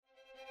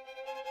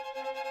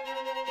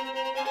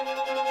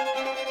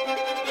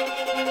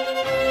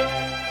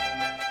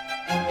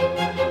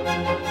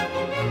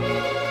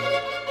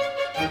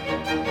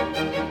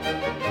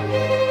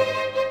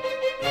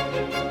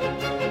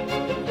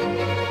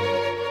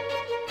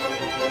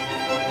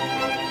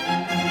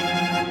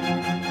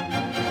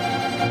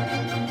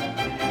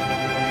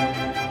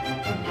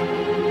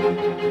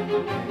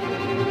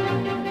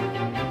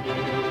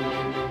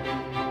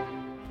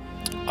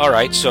All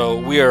right, so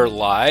we are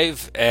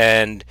live,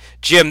 and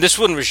Jim, this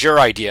one was your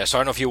idea, so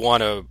I don't know if you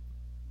want to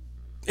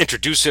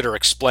introduce it or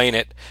explain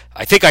it.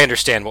 I think I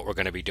understand what we're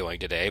going to be doing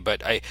today,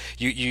 but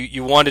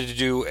you wanted to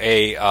do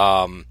a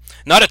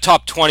not a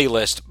top 20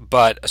 list,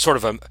 but a sort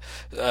of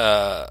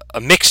a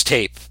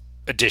mixtape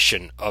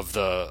edition of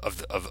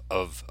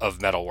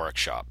of Metal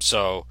Workshop.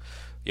 So,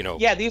 you know,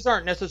 Yeah, these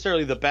aren't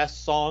necessarily the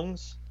best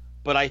songs,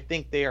 but I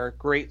think they are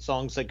great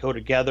songs that go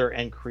together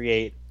and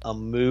create a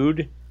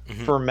mood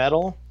mhm. for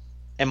metal.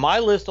 And my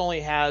list only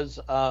has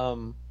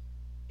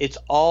it's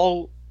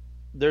all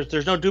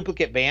there's no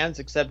duplicate bands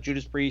except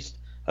Judas Priest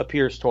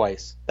appears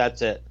twice.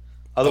 That's it.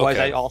 Otherwise,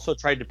 I Okay. also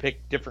tried to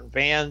pick different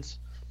bands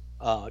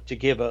to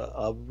give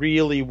a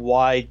really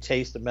wide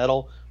taste of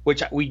metal,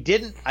 which we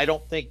didn't. I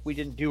don't think we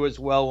didn't do as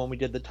well when we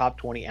did the top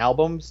 20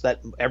 albums that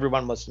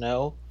everyone must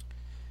know.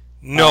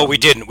 No, we Um,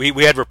 didn't.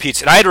 We had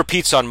repeats, and I had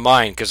repeats on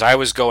mine because I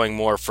was going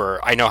more for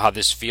I know how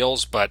this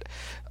feels,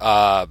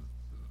 uh,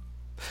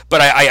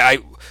 but I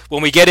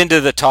when we get into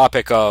the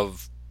topic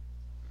of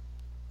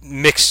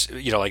mix,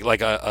 you know,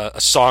 like a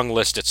song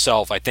list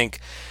itself,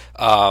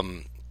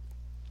 um,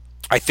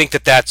 I think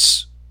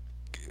that's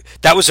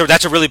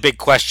a really big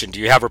question. Do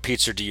you have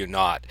repeats or do you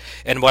not?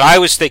 And what I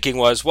was thinking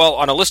was, well,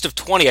 on a list of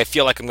 20, I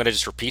feel like I'm going to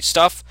just repeat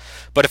stuff.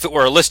 But if it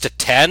were a list of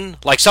 10,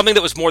 like something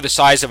that was more the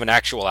size of an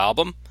actual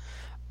album,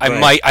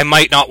 right. I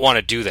might not want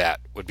to do that.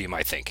 Would be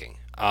my thinking.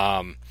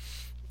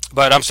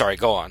 But I'm sorry.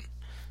 Go on.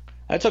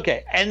 That's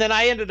okay. And then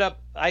I ended up,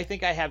 I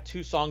think I have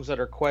two songs that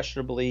are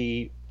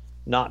questionably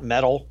not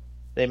metal.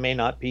 They may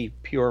not be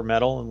pure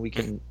metal, and we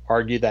can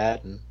argue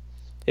that. And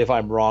if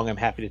I'm wrong, I'm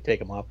happy to take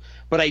them off.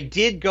 But I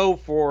did go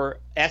for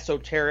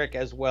esoteric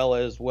as well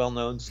as well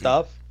known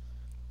stuff,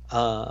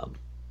 um,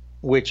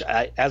 which,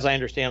 as I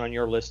understand on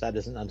your list, that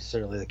isn't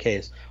necessarily the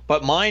case.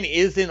 But mine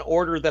is in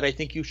order that I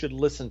think you should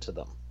listen to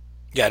them.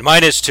 Yeah,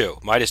 mine is too.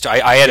 Mine is too.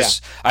 I had, Yeah.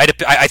 I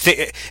had, I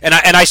think, and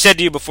I said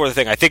to you before the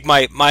thing. I think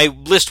my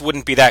list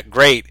wouldn't be that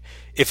great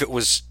if it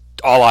was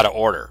all out of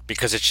order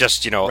because it's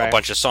just a Right.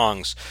 bunch of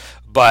songs.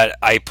 But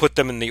I put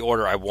them in the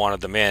order I wanted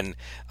them in,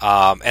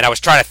 and I was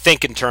trying to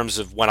think in terms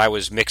of when I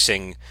was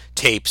mixing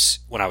tapes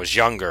when I was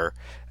younger,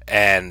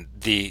 and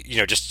the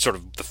just sort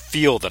of the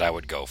feel that I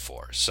would go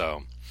for.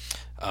 So,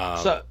 um,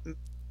 So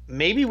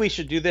maybe we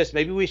should do this.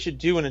 Maybe we should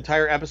do an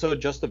entire episode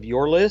just of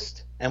your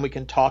list, and we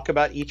can talk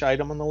about each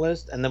item on the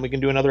list, and then we can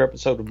do another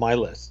episode of my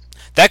list.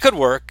 that could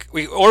work.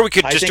 Or we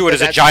could I just think do it that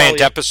as a that's giant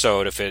probably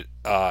episode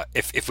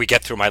if we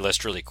get through my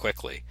list really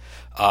quickly.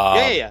 yeah,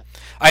 yeah, Um,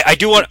 yeah. I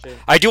do want Me too.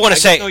 I do want I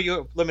to just say know you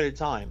have limited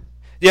time.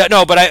 yeah,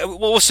 no, but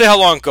we'll see how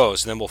long it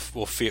goes, and then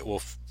we'll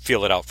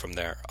feel it out from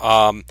there.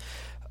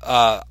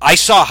 I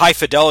saw High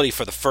Fidelity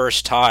for the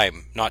first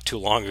time not too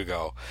long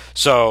ago,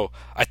 so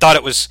I thought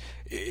it was.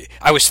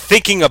 I was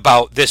thinking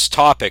about this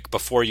topic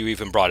before you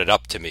even brought it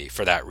up to me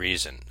for that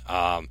reason,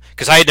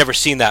 because I had never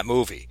seen that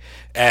movie,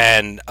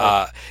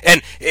 Oh,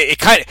 and it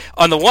kind of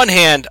on the one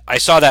hand I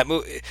saw that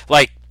movie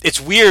like it's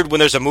weird when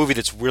there's a movie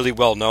that's really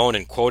well known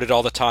and quoted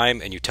all the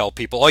time, and you tell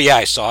people, "Oh yeah,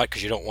 I saw it,"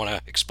 because you don't want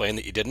to explain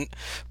that you didn't.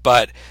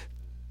 But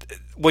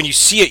when you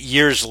see it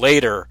years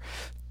later,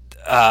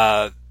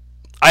 uh,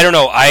 I don't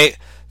know. I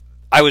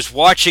was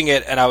watching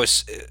it and I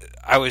was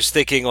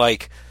thinking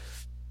like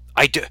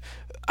I do.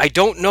 I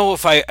don't know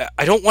if I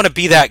don't want to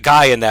be that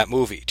guy in that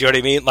movie. Do you know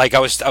what I mean? Like I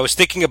was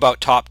thinking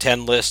about top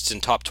 10 lists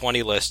and top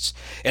 20 lists,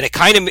 and it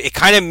kind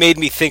of made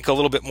me think a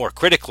little bit more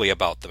critically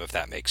about them, if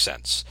that makes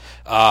sense.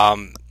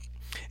 Um,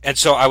 and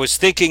so I was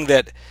thinking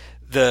that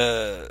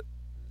the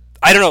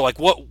I don't know, like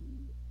what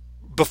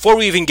before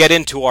we even get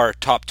into our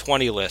top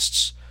 20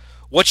 lists,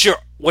 what's your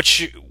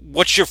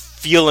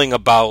feeling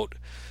about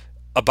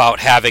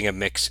having a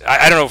mix?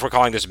 I don't know if we're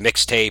calling this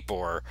mixtape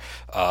or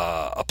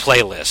a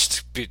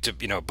playlist,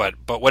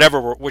 but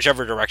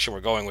whichever direction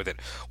we're going with it.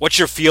 What's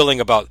your feeling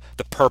about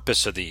the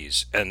purpose of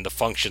these and the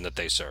function that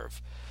they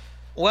serve?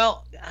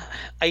 well,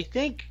 I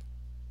think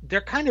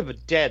they're kind of a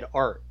dead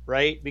art,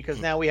 right? Because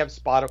now we have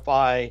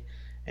Spotify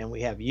and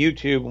we have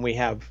YouTube and we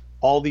have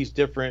all these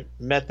different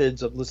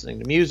methods of listening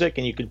to music,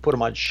 and you can put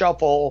them on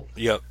shuffle.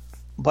 Yep.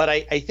 But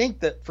I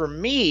think that for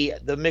me,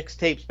 the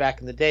mixtapes back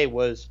in the day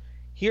was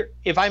here.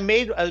 If I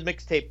made a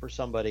mixtape for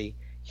somebody,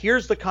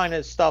 here's the kind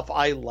of stuff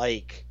I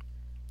like,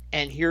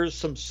 and here's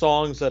some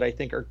songs that I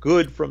think are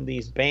good from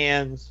these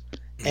bands,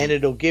 and Hmm.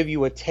 it'll give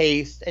you a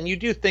taste. And you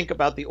do think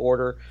about the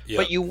order,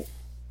 but Yep.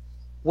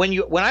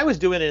 when I was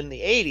doing it in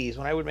the 80s,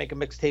 when I would make a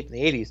mixtape in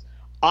the 80s,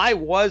 I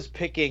was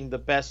picking the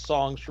best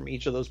songs from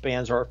each of those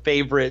bands or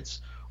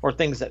favorites or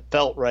things that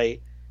felt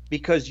right,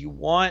 because you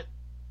want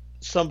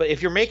somebody,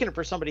 if you're making it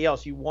for somebody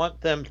else, you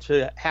want them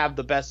to have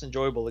the best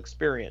enjoyable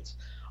experience.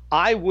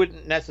 I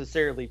wouldn't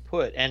necessarily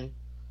put, and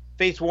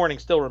Face Warning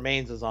still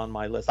remains is on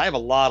my list. I have a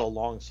lot of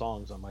long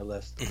songs on my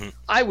list. Hmm.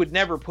 I would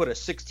never put a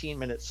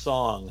 16-minute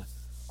song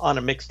on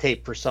a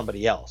mixtape for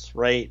somebody else,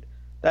 right?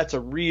 That's a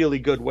really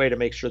good way to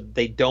make sure that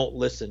they don't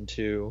listen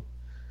to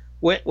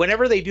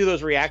whenever they do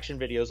those reaction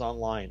videos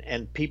online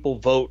and people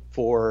vote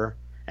for.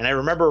 And I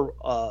remember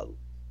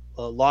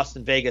Lost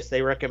in Vegas,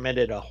 they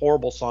recommended a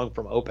horrible song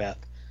from Opeth,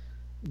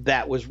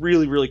 that was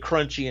really, really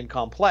crunchy and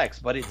complex,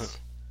 but it's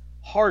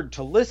hard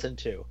to listen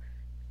to.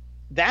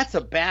 That's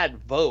a bad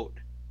vote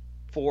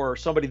for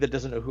somebody that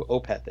doesn't know who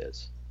Opeth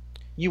is.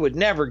 You would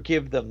never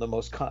give them the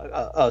most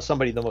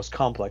somebody the most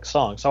complex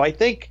song. So I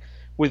think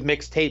with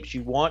mixtapes,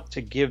 you want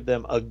to give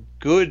them a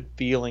good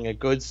feeling, a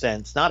good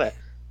sense, not a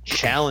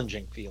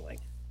challenging feeling.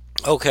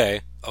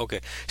 Okay.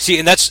 See,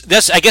 and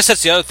that's I guess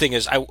that's the other thing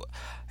is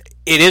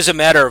it is a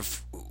matter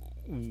of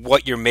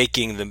what you're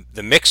making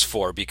the mix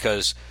for,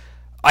 because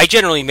I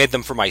generally made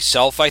them for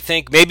myself. I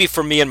think maybe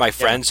for me and my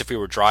friends if we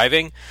were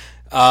driving.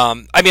 I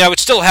mean, I would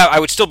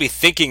still be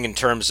thinking in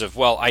terms of,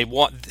 well, I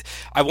want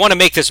to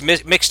make this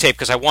mixtape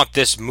because I want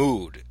this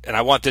mood, and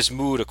I want this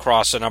mood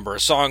across a number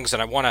of songs,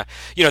 and I want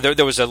to,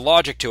 there was a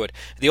logic to it.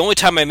 The only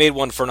time I made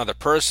one for another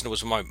person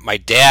was when my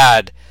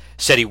dad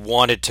said he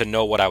wanted to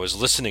know what I was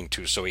listening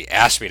to, so he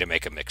asked me to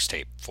make a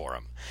mixtape for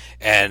him.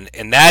 And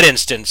in that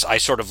instance, I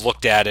sort of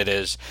looked at it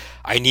as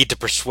I need to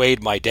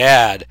persuade my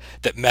dad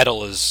that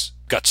metal has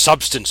got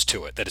substance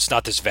to it, that it's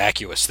not this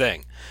vacuous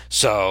thing.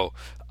 So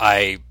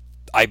I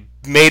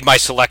made my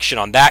selection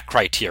on that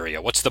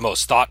criteria. What's the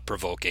most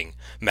thought-provoking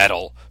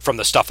metal from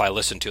the stuff I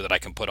listen to that I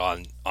can put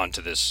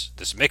onto this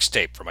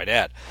mixtape for my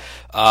dad?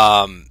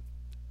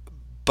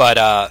 But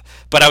I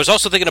was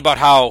also thinking about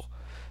how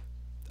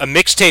a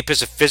mixtape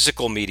is a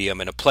physical medium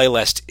and a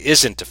playlist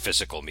isn't a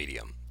physical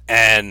medium.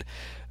 And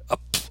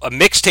a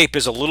mixtape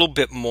is a little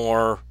bit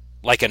more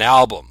like an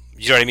album.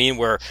 You know what I mean?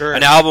 Where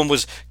an album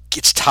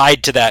it's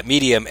tied to that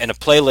medium, and a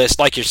playlist,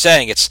 like you're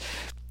saying,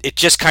 it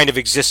just kind of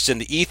exists in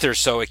the ether,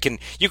 so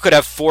you could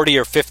have 40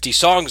 or 50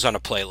 songs on a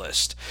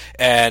playlist,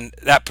 and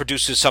that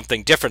produces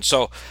something different.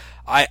 So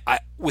I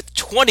with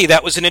 20,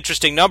 that was an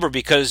interesting number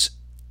because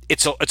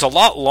it's a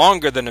lot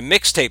longer than a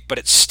mixtape, but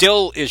it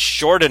still is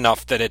short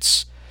enough that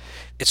it's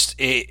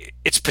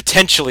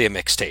potentially a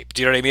mixtape.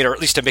 Do you know what I mean? Or at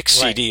least a mixed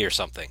CD or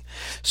something.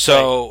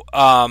 So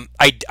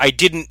I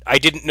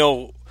didn't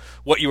know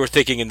what you were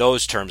thinking in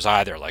those terms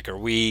either. Like, are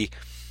we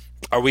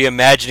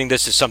imagining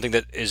this as something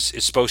that is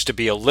supposed to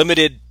be a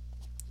limited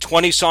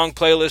 20-song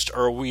playlist,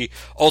 or are we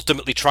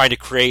ultimately trying to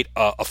create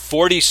a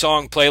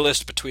 40-song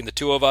playlist between the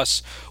two of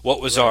us?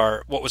 What was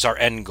our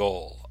end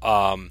goal?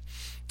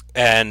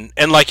 And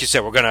like you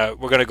said, we're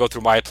gonna go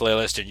through my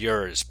playlist and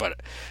yours, but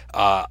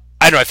I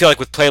don't know. I feel like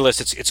with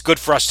playlists, it's good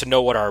for us to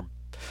know what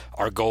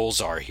our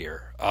goals are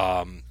here.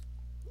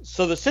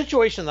 So the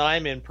situation that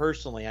I'm in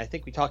personally, I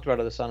think we talked about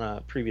this on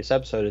a previous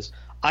episode, is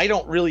I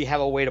don't really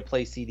have a way to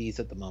play CDs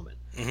at the moment.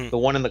 Mm-hmm. The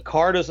one in the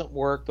car doesn't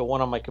work. The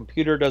one on my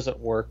computer doesn't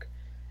work.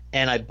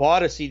 And I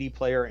bought a CD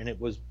player and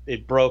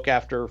it broke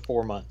after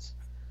 4 months.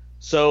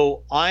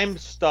 So I'm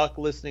stuck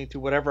listening to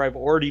whatever I've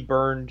already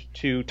burned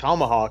to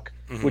Tomahawk,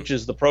 mm-hmm. which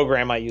is the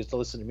program I use to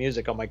listen to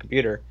music on my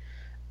computer,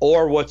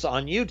 or what's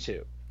on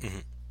YouTube. Mm-hmm.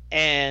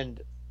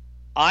 And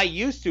I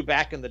used to,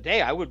 back in the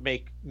day, I would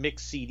make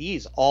mix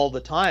CDs all the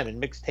time and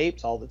mix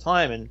tapes all the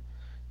time. And,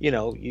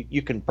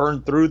 you can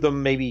burn through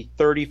them maybe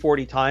 30,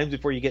 40 times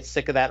before you get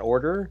sick of that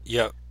order.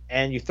 Yeah.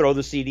 And you throw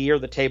the CD or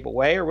the tape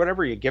away or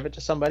whatever, you give it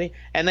to somebody,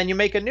 and then you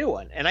make a new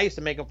one. And I used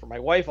to make them for my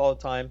wife all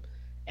the time.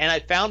 And I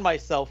found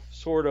myself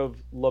sort of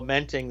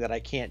lamenting that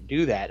I can't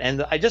do that.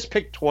 And I just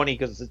picked 20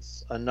 because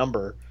it's a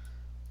number.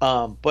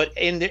 But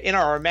in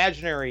our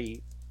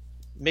imaginary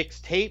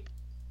mixtape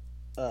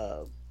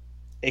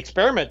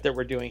experiment that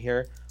we're doing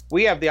here,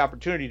 we have the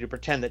opportunity to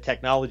pretend that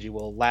technology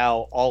will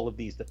allow all of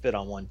these to fit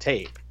on one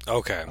tape.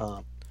 Okay.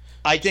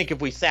 I think if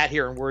we sat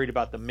here and worried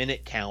about the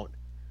minute count,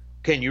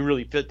 can you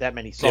really fit that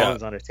many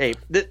songs on a tape?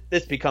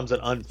 This becomes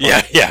an unfun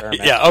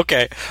experiment. Yeah.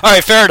 Okay. All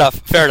right. Fair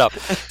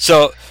enough.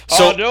 So.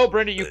 Oh no,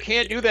 Brenda, you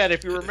can't do that.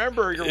 If you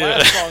remember, your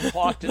last song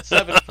clocked at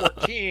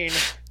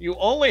 7:14. You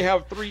only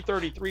have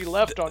 3:33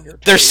 left on your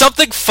tape. There's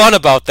something fun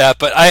about that,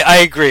 but I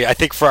agree. I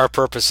think for our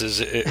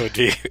purposes, it would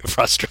be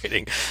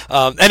frustrating,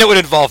 and it would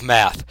involve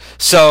math.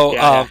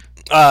 So.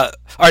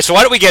 All right, so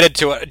why don't we get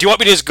into it? Do you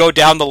want me to just go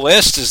down the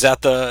list? Is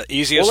that the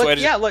easiest way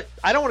to... Yeah, look,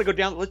 I don't want to go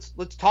down.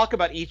 Let's talk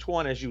about each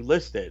one as you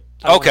list it.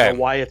 Okay.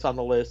 Why it's on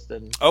the list.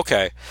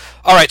 Okay.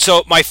 All right,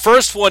 so my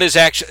first one is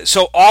actually...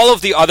 So all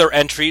of the other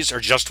entries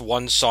are just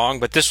one song,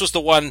 but this was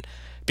the one,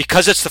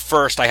 because it's the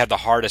first, I had the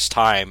hardest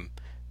time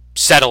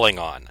settling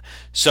on.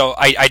 So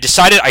I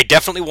decided I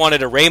definitely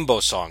wanted a Rainbow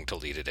song to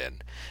lead it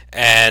in.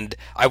 And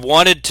I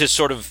wanted to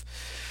sort of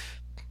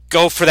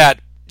go for that...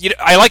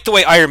 I like the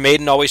way Iron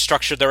Maiden always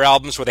structured their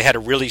albums, where they had a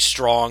really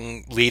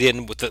strong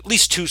lead-in with at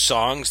least two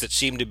songs that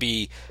seemed to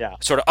be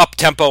sort of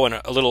up-tempo and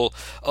a little,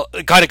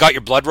 kind of got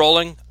your blood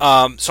rolling.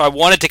 So I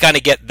wanted to kind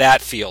of get that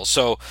feel.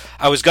 So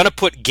I was going to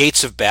put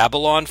Gates of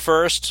Babylon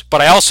first,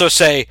 but I also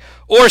say,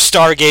 or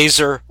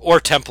Stargazer, or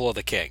Temple of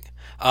the King.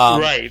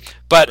 Right.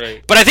 But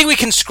I think we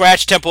can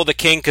scratch Temple of the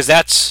King, because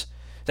that's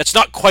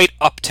not quite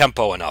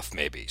up-tempo enough,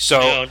 maybe. So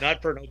no,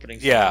 not for an opening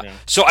song. Yeah. No.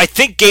 So I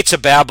think Gates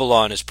of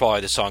Babylon is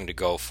probably the song to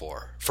go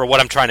for what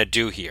I'm trying to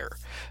do here.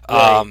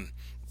 Right.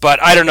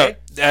 But I don't know.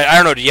 I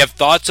don't know. Do you have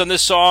thoughts on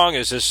this song?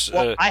 Is this?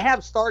 Well, I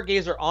have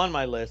Stargazer on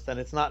my list, and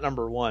it's not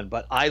number one.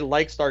 But I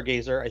like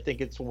Stargazer. I think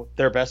it's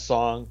their best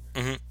song.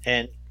 Mm-hmm.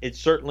 And it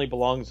certainly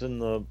belongs in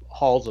the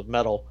halls of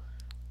metal.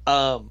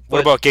 What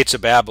But about Gates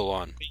of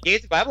Babylon?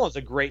 Gates of Babylon is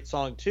a great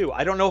song too.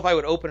 I don't know if I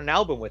would open an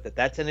album with it.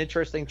 That's an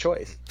interesting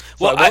choice.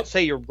 So Well, I won't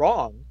say you're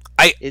wrong.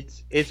 I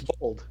It's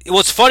bold. well,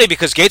 it's funny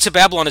because Gates of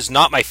Babylon is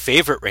not my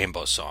favorite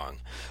Rainbow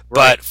song,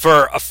 Right.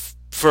 but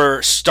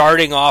for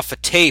starting off a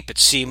tape, it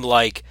seemed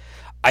like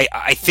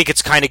I think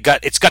it's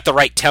got the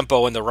right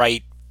tempo and the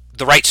right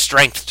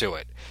strength to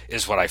it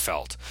is what I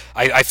felt.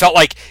 I felt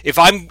like if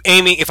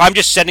I'm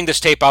just sending this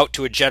tape out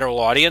to a general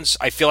audience,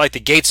 I feel like the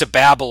Gates of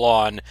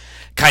Babylon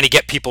kind of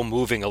get people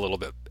moving a little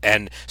bit,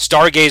 and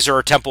Stargazer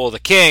or Temple of the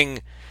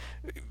King,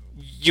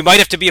 you might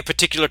have to be a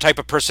particular type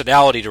of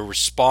personality to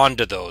respond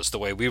to those the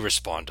way we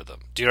respond to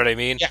them. Do you know what I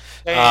mean? Yeah.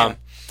 Yeah.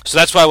 So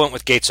that's why I went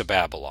with Gates of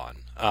Babylon.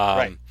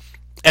 Right.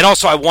 And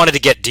also, I wanted to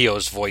get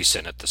Dio's voice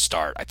in at the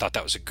start. I thought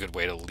that was a good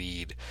way to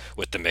lead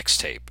with the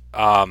mixtape.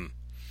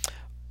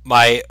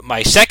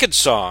 My second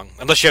song,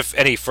 unless you have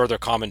any further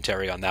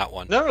commentary on that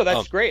one. No,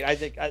 that's great. I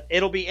think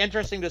it'll be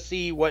interesting to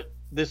see what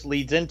this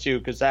leads into,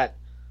 because that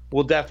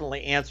will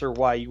definitely answer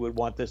why you would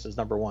want this as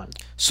number one.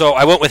 So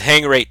I went with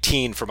Hangar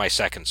 18 for my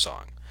second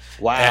song.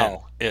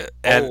 Wow.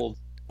 And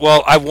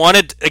well, I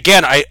wanted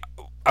again. I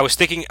was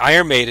thinking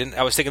Iron Maiden.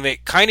 I was thinking they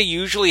kind of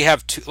usually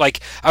have two.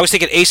 Like I was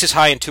thinking Aces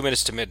High and 2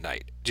 Minutes to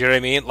Midnight. Do you know what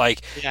I mean?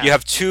 Like you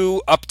have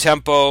two up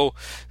tempo,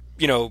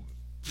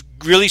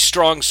 really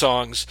strong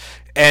songs.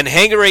 And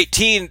Hangar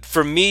 18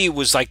 for me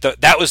was like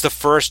that was the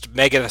first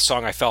Megadeth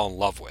song I fell in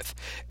love with,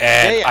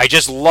 and I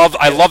just love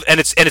and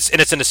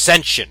it's an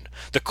ascension.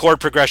 The chord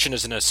progression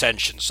is an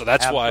ascension, so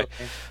that's why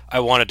I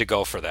wanted to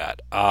go for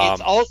that.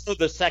 It's also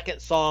the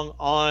second song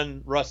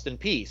on Rust in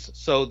Peace,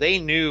 so they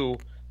knew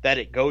that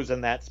it goes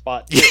in that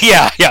spot too.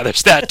 Yeah,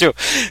 there's that too.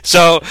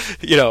 So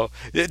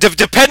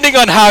depending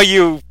on how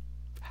you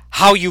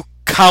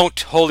count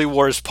Holy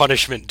War's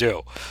Punishment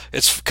Due,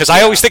 it's because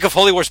I always think of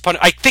Holy War's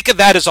Punishment. I think of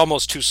that as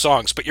almost two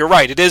songs, but you're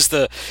right. It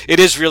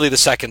is really the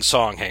second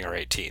song, Hangar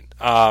 18.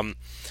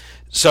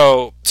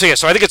 So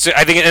I think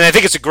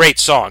it's a great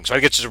song. So I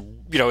think it's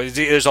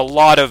there's a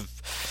lot of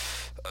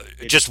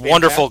just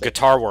wonderful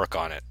guitar work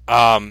on it.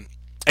 And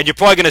you're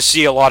probably going to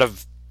see a lot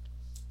of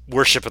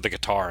worship of the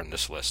guitar in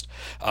this list.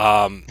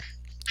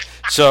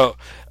 So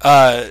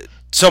then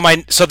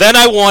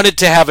I wanted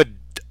to have a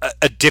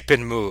dip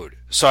in mood.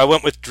 So I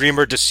went with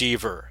Dreamer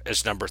Deceiver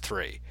as number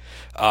 3.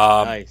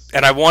 Nice.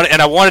 And I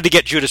wanted to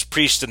get Judas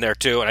Priest in there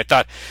too. And I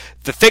thought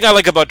the thing I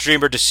like about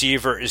Dreamer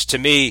Deceiver is, to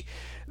me,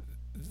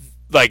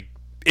 like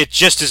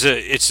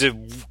it's a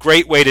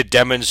great way to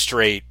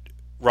demonstrate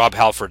Rob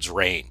Halford's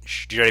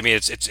range. Do you know what I mean?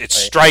 It's right.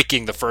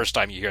 Striking the first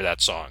time you hear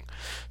that song.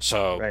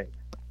 So right.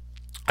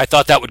 I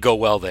thought that would go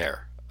well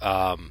there. Do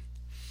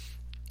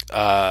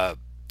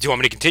you want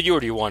me to continue, or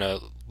do you want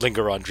to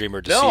linger on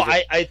Dreamer Deceiver? No,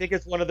 I think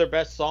it's one of their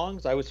best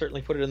songs. I would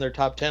certainly put it in their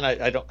top 10.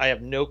 I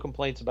have no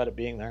complaints about it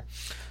being there.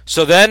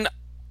 So then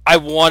I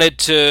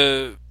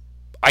didn't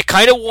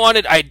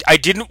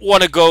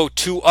want to go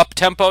too up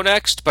tempo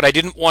next, but I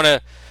didn't want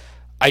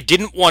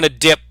to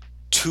dip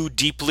too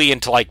deeply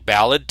into like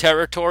ballad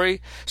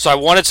territory. So I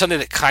wanted something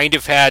that kind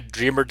of had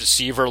Dreamer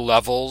Deceiver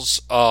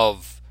levels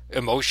of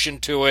emotion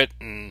to it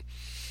and,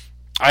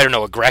 I don't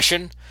know,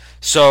 aggression.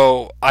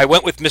 So I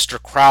went with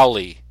Mr.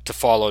 Crowley to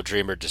follow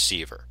Dreamer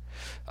Deceiver.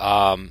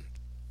 I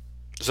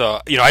know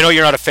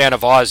you're not a fan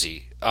of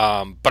Ozzy,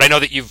 but I know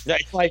that you've...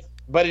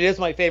 But it is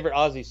my favorite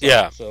Ozzy song.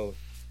 Yeah.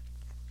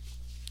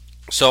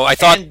 So I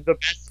thought... And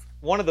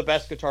one of the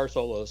best guitar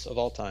solos of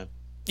all time.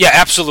 Yeah,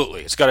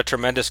 absolutely. It's got a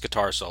tremendous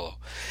guitar solo.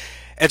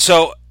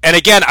 And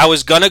again, I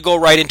was going to go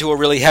right into a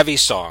really heavy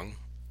song,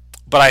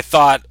 but I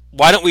thought,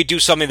 why don't we do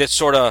something that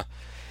sort of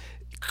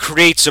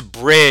creates a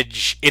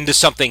bridge into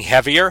something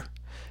heavier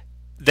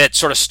that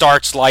sort of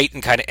starts light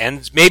and kind of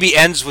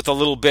ends with a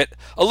little bit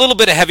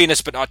of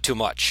heaviness, but not too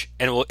much.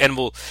 And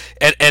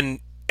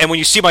when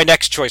you see my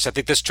next choice, I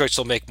think this choice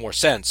will make more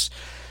sense.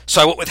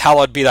 So I went with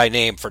Hallowed Be Thy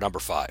Name for number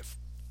 5.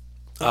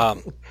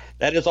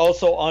 That is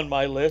also on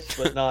my list,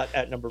 but not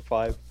at number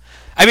 5.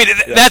 I mean,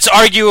 that's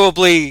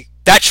arguably,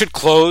 that should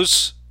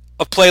close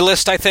a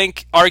playlist, I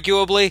think,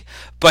 arguably.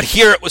 But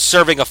here it was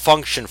serving a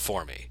function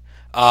for me,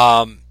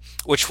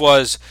 which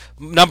was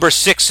number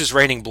 6 is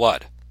Raining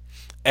Blood.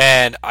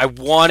 And I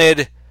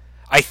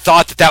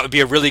thought that would be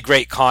a really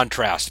great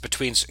contrast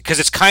between, because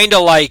it's kind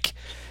of like,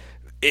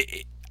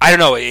 I don't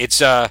know,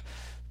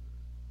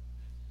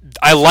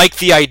 I like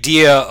the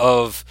idea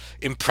of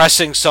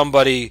impressing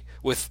somebody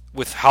with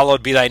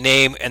Hallowed Be Thy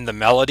Name and the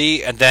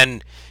melody, and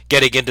then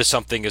getting into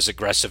something as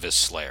aggressive as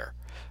Slayer.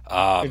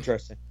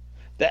 Interesting.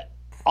 That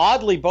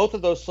oddly, both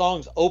of those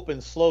songs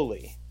open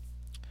slowly.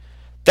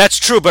 That's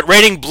true, but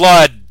Raining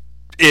Blood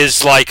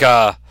is like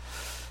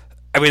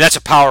that's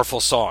a powerful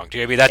song. Do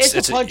you know what I mean?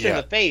 It's a punch in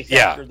the face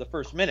after the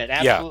first minute.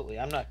 Absolutely.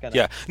 I'm not gonna.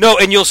 Yeah. No,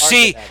 and you'll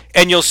see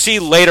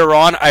later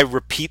on I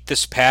repeat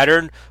this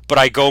pattern, but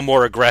I go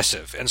more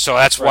aggressive, and so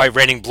that's why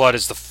Raining Blood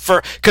is the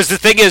first. Because the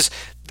thing is,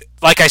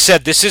 like I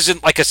said, this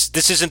isn't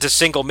a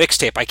single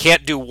mixtape. I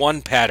can't do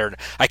one pattern.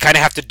 I kind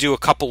of have to do a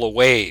couple of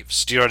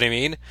waves. Do you know what I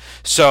mean?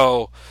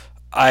 So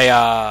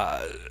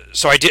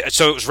so I did.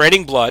 So it was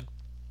Raining Blood,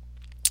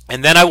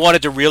 and then I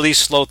wanted to really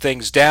slow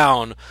things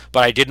down,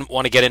 but I didn't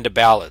want to get into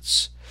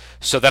ballads.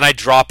 So then I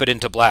drop it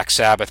into Black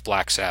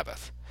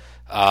Sabbath,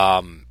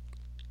 um,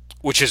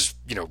 which is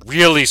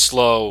really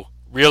slow,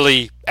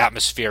 really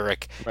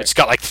atmospheric. Right. It's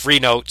got like 3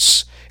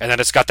 notes, and then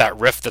it's got that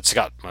riff that's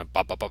got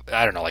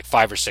I don't know, like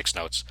 5 or 6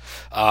 notes.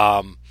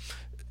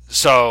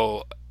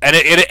 So and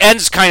it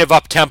ends kind of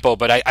up tempo,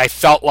 but I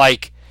felt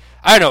like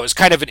I don't know, it's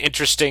kind of an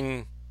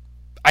interesting.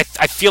 I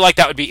feel like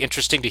that would be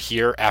interesting to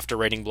hear after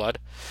Raining Blood.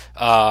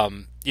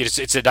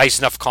 It's a nice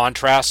enough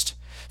contrast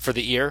for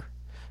the ear.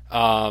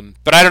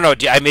 But I don't know.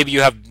 Maybe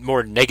you have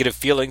more negative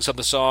feelings on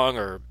the song,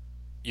 or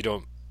you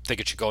don't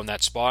think it should go in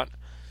that spot.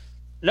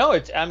 No,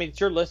 it's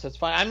your list. It's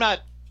fine. I'm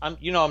not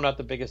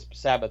the biggest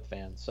Sabbath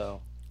fan,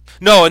 so.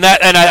 No, and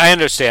I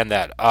understand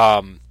that.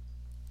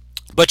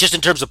 But just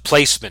in terms of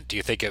placement, do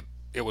you think it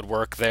would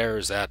work there?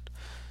 Is that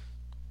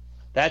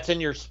That's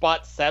in your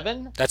spot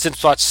 7? that's in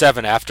spot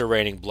 7 after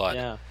Raining Blood?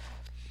 Yeah.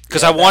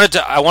 Because Yeah,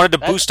 I wanted to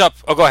boost up.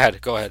 Oh, go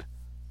ahead. Go ahead.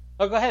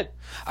 Oh, go ahead.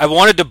 I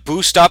wanted to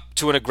boost up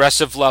to an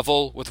aggressive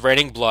level with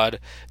Raining Blood.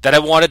 Then I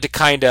wanted to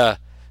kind of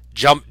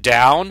jump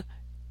down,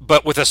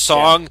 but with a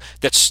song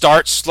that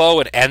starts slow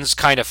and ends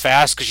kind of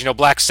fast. Because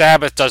Black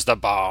Sabbath does the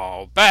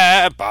bow,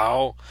 ba,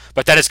 bow,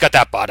 but then it's got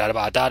that ba da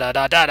da da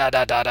da da da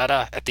da da da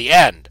da at the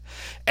end,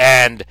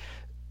 and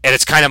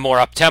it's kind of more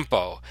up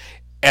tempo.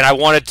 And I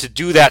wanted to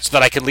do that so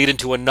that I can lead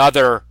into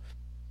another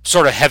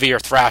sort of heavier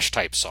thrash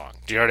type song.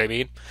 Do you know what I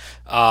mean?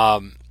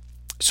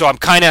 So I'm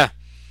trying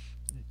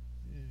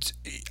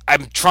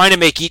to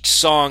make each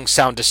song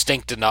sound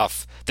distinct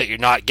enough that you're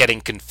not getting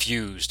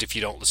confused if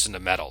you don't listen to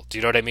metal. Do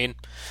you know what I mean?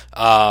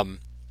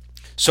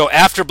 So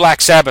after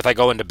Black Sabbath, I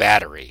go into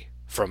Battery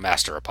from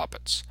Master of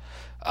Puppets.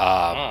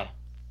 Because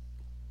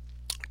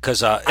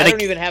I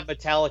don't even have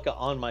Metallica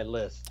on my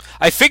list.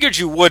 I figured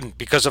you wouldn't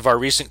because of our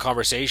recent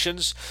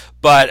conversations,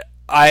 but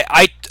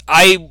I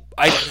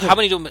how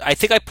many do I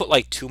think I put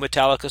like 2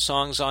 Metallica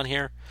songs on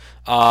here,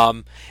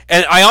 and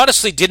I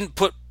honestly didn't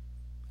put.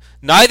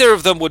 Neither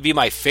of them would be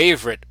my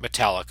favorite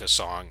Metallica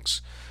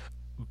songs,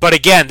 but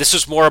again, this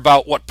is more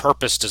about what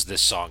purpose does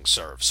this song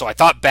serve. So I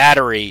thought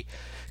Battery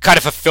kind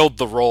of fulfilled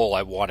the role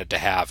I wanted to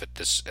have at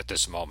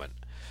this moment,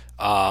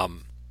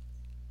 and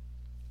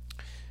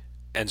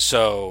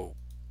so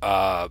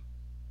then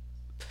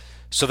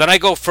I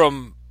go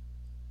from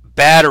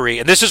Battery,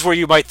 and this is where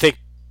you might think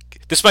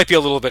this might be a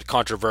little bit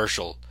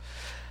controversial.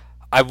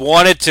 I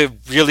wanted to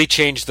really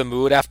change the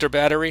mood after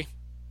Battery.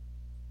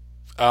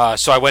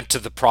 So I went to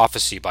The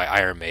Prophecy by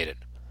Iron Maiden.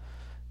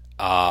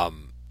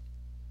 Because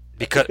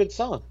It's a good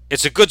song.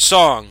 it's a good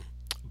song,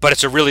 but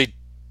it's a really,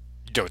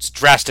 it's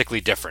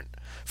drastically different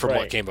from what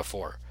Right. came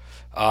before.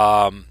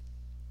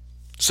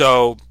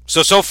 So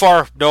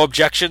far, no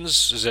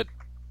objections. Is it?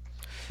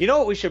 You know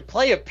what? We should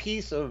play a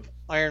piece of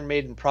Iron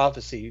Maiden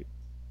Prophecy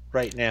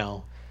right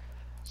now.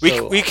 We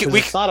So, we 'cause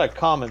it's not a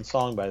common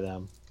song by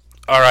them.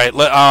 All right.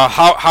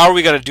 How are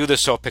we going to do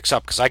this so it picks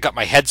up? Because I got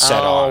my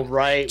headset on.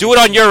 Right. Do it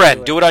on your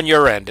end. Do it on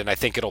your end, and I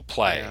think it'll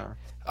play.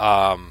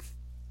 Yeah.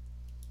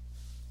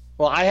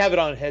 Well, I have it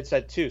on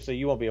headset too, so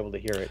you won't be able to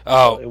hear it.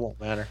 Oh. So it won't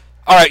matter.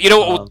 All right. You know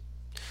what?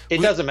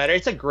 It doesn't matter.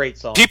 It's a great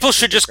song. People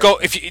should just go.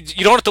 If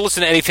you don't have to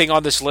listen to anything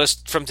on this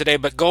list from today,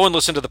 but go and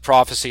listen to The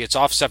Prophecy. It's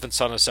off Seventh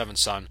Son of Seventh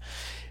Son.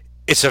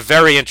 It's a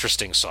very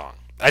interesting song.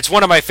 It's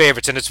one of my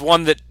favorites, and it's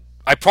one that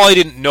I probably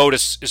didn't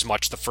notice as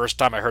much the first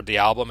time I heard the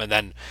album, and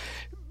then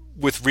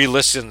with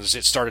re-listens,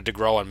 it started to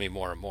grow on me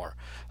more and more.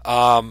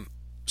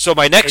 So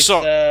my next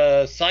song,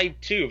 side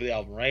 2 of the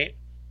album, right?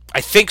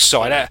 I think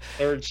so.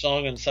 Third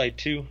song on side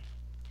 2.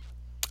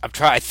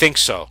 I think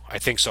so.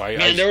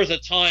 Man, there was a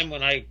time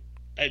when I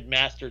had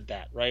mastered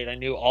that, right? I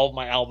knew all of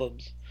my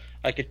albums.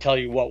 I could tell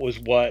you what was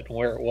what and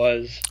where it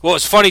was. Well,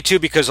 it's funny too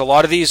because a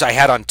lot of these I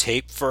had on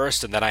tape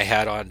first, and then I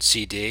had on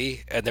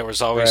CD, and there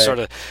was always Right. sort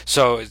of.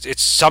 So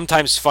it's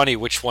sometimes funny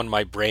which one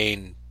my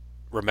brain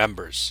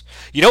remembers.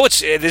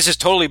 This is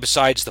totally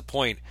besides the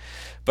point,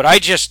 but I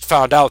just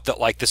found out that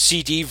like the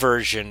CD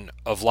version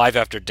of Live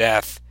After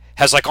Death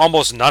has like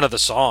almost none of the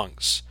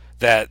songs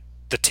that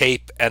the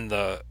tape and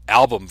the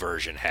album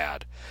version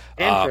had.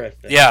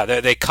 Interesting. Yeah,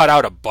 they cut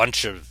out a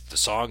bunch of the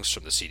songs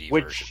from the CD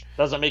Which version.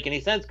 doesn't make any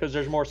sense because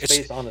there's more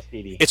space on the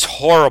CD. It's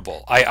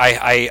horrible.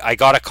 I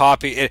got a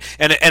copy,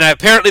 and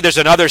apparently there's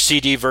another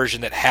CD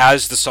version that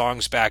has the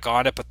songs back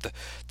on it, but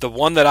the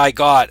one that I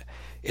got,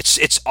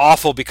 it's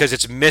awful because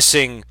it's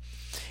missing.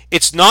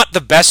 It's not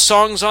the best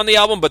songs on the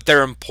album, but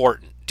they're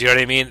important. Do you know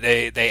what I mean?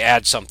 They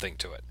add something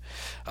to it.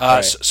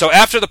 Right. So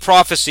after The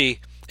Prophecy,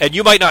 and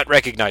you might not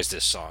recognize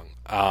this song,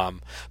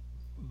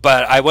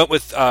 but I went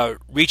with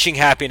Reaching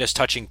Happiness,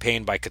 Touching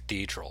Pain by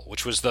Cathedral,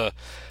 which was the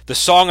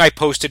song I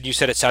posted, and you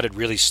said it sounded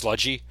really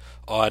sludgy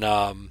on...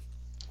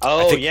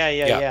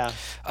 yeah.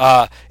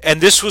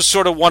 and this was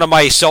sort of one of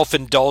my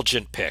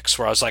self-indulgent picks,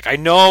 where I was like, I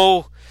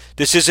know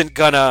this isn't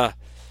gonna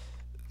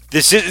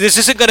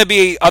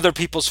be other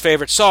people's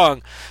favorite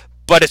song,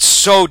 but it's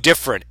so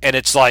different, and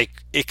it's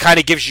like, it kind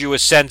of gives you a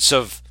sense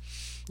of,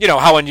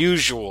 how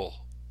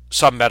unusual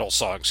some metal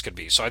songs can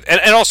be. So,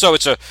 and also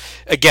it's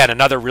again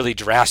another really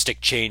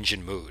drastic change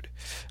in mood.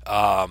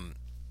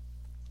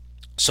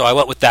 So I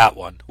went with that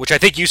one, which I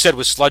think you said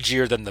was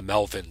sludgier than the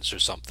Melvins or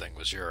something.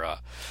 Was your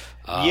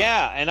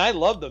yeah, and I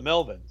love the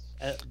Melvins.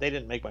 They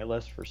didn't make my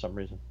list for some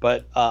reason,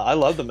 but I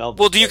love the Melvins.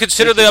 Well, do you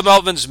consider the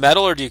Melvins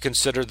metal, or do you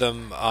consider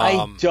them?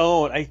 I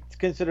don't. I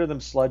consider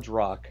them sludge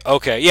rock.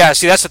 Okay, yeah.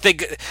 See, that's the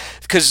thing,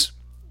 because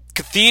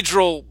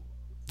Cathedral,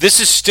 this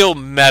is still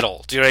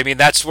metal. Do you know what I mean?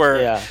 That's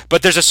where. Yeah.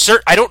 But there's a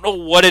certain. I don't know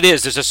what it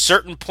is. There's a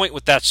certain point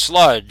with that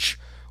sludge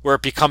where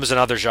it becomes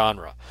another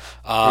genre.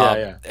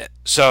 Yeah.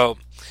 So,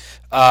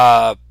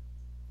 okay.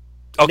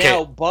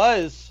 Now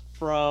Buzz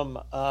from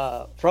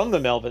the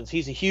Melvins,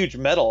 he's a huge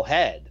metal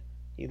head.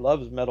 He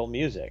loves metal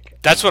music.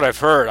 That's what I've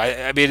heard.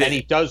 I mean, and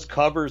he does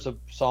covers of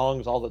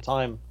songs all the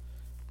time.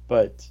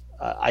 But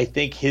I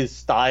think his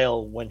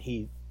style,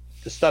 the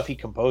stuff he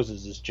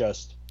composes is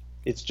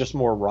it's just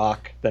more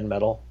rock than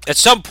metal. At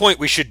some point,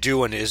 we should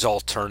do an Is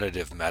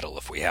Alternative Metal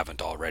if we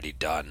haven't already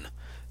done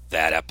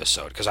that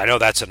episode, because I know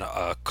that's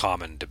a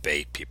common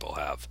debate people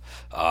have.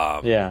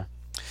 Yeah.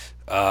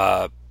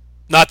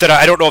 Not that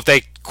I don't know if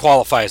they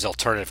qualify as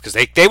alternative, because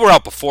they were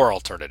out before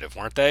alternative,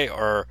 weren't they?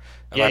 Or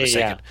am I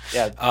mistaken?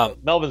 Yeah.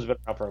 Melvin's been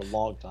out for a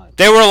long time.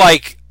 They were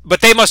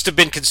but they must have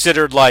been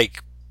considered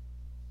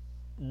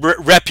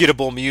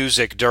reputable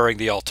music during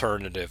the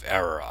alternative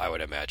era, I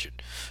would imagine.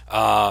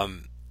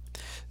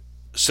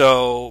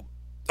 So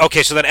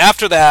then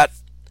after that,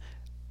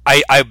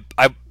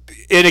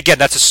 and again,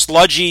 that's a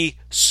sludgy,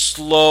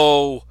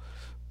 slow,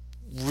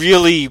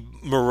 really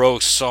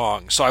morose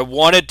song. So I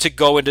wanted to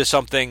go into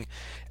something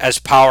as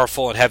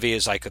powerful and heavy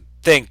as I could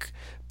think,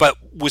 but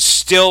was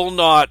still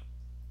not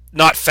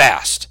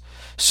fast.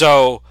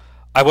 So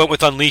I went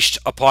with Unleashed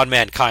Upon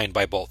Mankind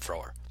by Bolt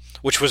Thrower,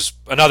 which was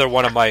another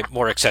one of my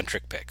more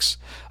eccentric picks.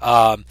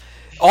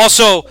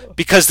 Also,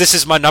 because this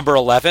is my number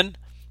 11,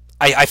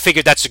 I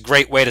figured that's a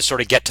great way to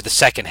sort of get to the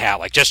second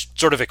half, just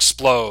sort of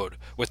explode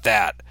with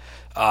that.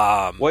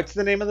 What's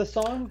the name of the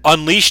song?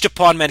 Unleashed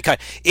Upon Mankind.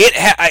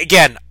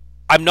 Again,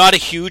 I'm not a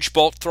huge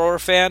Bolt Thrower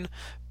fan,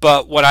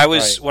 but when I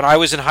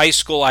was in high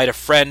school, I had a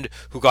friend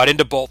who got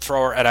into Bolt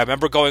Thrower, and I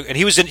remember going, and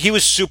he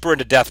was super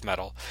into death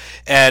metal,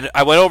 and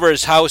I went over to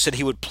his house, and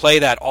he would play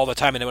that all the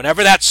time, and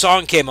whenever that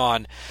song came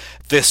on,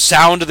 the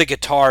sound of the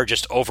guitar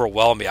just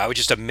overwhelmed me. I was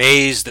just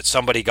amazed that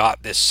somebody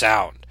got this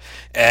sound,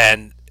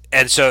 and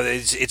so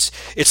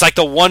it's like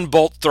the one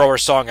Bolt Thrower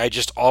song I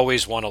just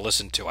always want to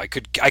listen to. I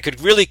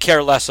could really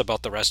care less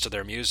about the rest of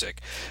their music,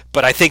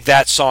 but I think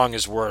that song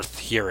is worth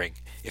hearing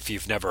if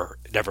you've never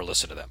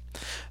listened to them.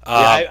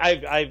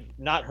 I've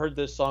not heard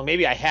this song.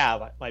 Maybe I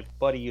have. My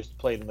buddy used to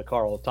play it in the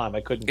car all the time.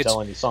 I couldn't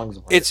tell any songs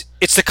apart.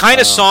 It's the kind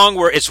of song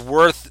where it's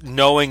worth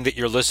knowing that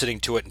you're listening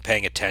to it and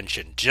paying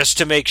attention, just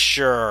to make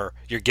sure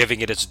you're giving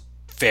it its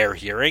fair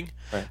hearing.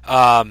 Right.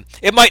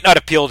 It might not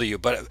appeal to you,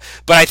 but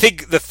I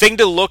think the thing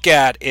to look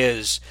at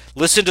is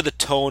listen to the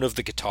tone of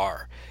the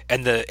guitar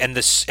and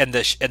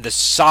the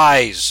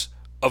size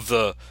of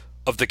the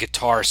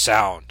guitar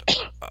sound.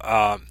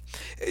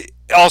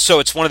 Also,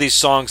 it's one of these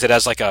songs that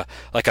has like a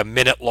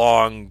minute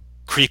long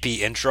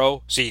creepy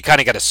intro, so you kind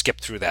of got to skip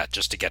through that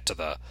just to get to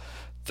the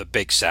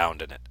big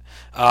sound in it.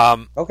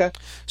 Okay.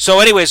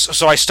 So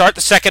anyways, I start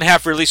the second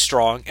half really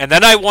strong, and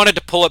then I wanted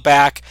to pull it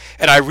back,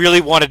 and I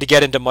really wanted to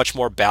get into much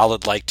more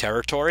ballad-like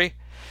territory.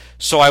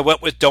 So I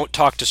went with "Don't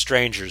Talk to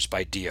Strangers"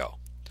 by Dio.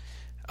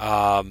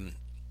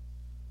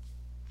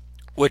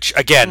 Which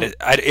again,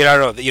 I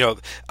don't know,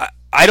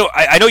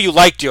 I know you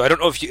like Dio. I don't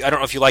know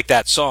if you like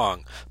that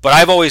song, but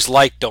I've always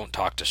liked "Don't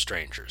Talk to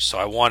Strangers," so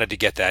I wanted to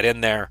get that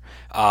in there.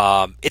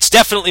 It's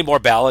definitely more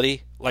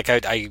ballady.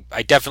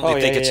 I definitely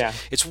think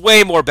it's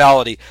way more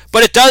ballady,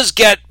 but it does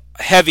get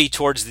heavy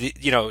towards the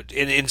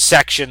in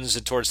sections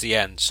and towards the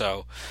end.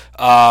 So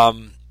I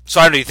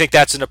don't know. Do you think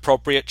that's an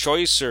appropriate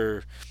choice,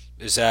 or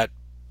is that?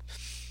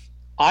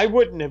 I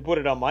wouldn't have put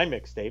it on my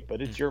mixtape,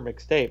 but it's your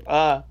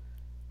mixtape.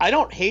 I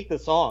don't hate the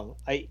song.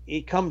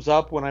 It comes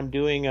up when I'm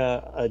doing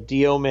a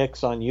Dio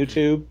mix on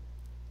YouTube,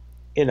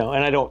 and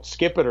I don't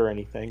skip it or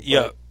anything.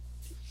 Yeah,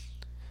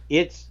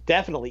 it's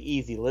definitely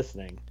easy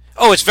listening.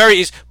 Oh, it's very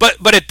easy,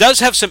 but it does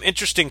have some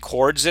interesting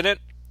chords in it,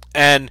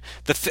 and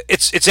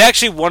it's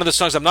actually one of the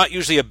songs. I'm not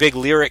usually a big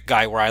lyric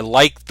guy, where I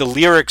like the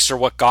lyrics are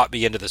what got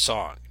me into the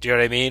song. Do you know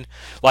what I mean?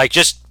 Like,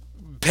 just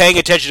paying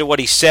attention to what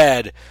he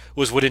said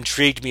was what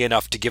intrigued me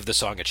enough to give the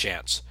song a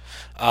chance.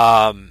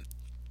 And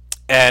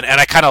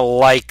I kind of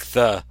like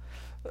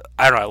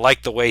I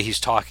like the way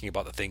he's talking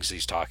about the things that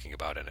he's talking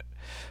about in it.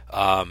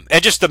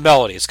 And just the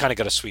melody, it's kind of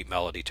got a sweet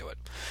melody to it.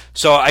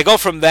 So I go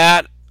from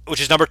that, which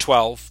is number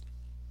 12.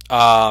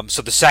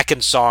 So the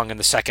second song in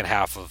the second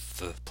half of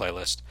the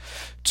playlist,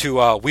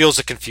 to Wheels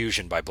of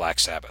Confusion by Black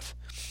Sabbath.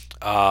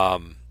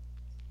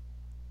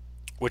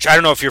 Which I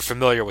don't know if you're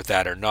familiar with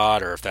that or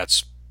not, or if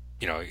that's,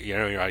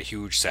 you're not a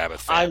huge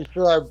Sabbath fan.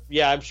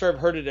 I'm sure I've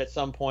heard it at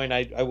some point.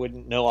 I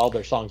wouldn't know all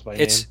their songs by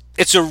name.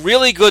 It's a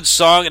really good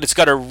song, and it's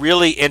got a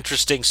really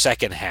interesting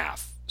second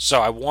half. So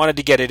I wanted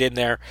to get it in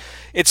there.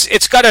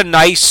 It's got a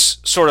nice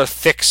sort of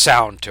thick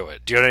sound to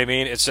it. Do you know what I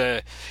mean? It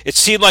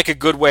seemed like a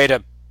good way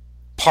to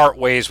part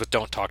ways with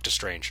 "Don't Talk to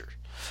Strangers."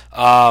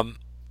 Um,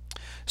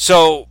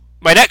 so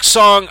my next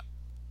song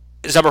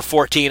is number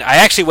 14. I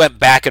actually went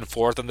back and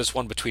forth on this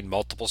one between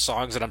multiple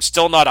songs, and I'm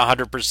still not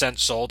 100%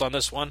 sold on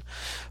this one.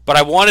 But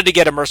I wanted to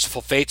get a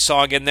Merciful Fate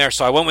song in there,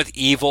 so I went with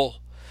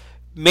Evil,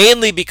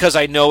 mainly because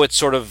I know it's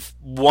sort of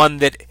one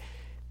that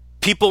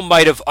people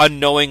might have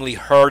unknowingly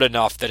heard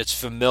enough that it's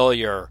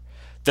familiar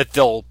that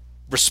they'll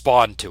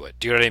respond to it.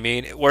 Do you know what I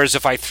mean? Whereas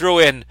if I threw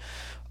in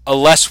a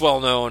less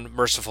well-known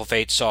Merciful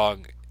Fate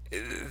song,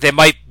 they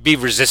might be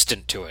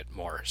resistant to it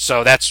more.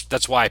 So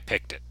that's why I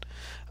picked it.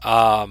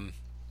 And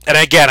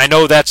again, I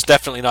know that's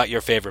definitely not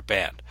your favorite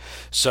band.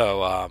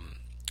 So,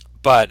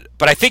 but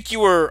I think you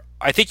were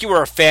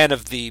a fan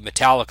of the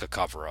Metallica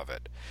cover of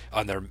it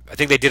on their. I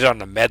think they did it on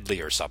the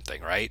medley or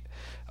something, right?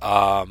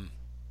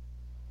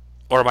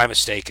 Or am I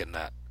mistaken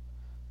that?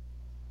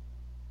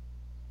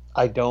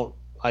 I don't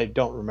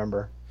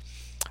remember.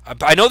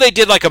 I know they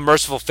did like a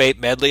Merciful Fate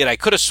medley, and I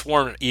could have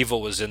sworn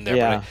Evil was in there,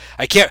 Yeah. but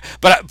I can't.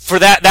 But for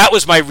that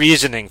was my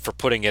reasoning for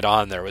putting it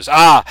on there. Was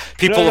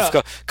people No.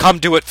 have come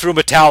to it through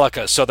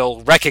Metallica, so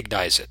they'll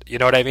recognize it. You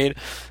know what I mean?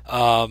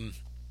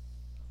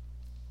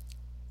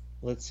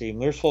 Let's see.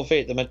 Merciful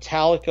Fate, the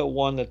Metallica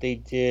one that they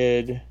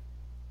did.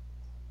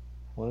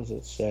 What does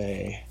it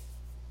say?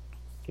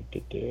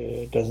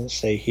 It doesn't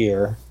say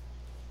here.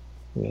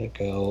 I'm gonna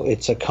go.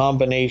 It's a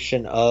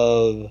combination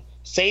of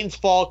Satan's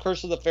Fall,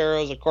 Curse of the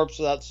Pharaohs, A Corpse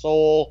Without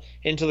Soul,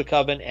 Into the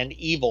Coven, and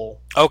Evil.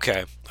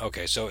 Okay.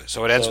 So it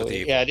ends with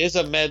Evil. Yeah, it is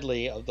a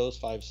medley of those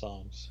 5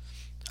 songs.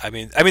 I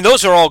mean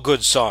those are all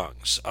good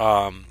songs.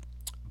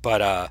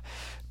 But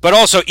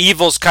also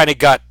Evil's kind of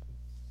got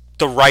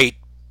the right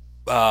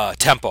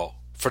tempo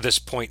for this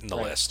point in the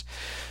list.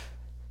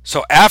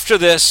 So after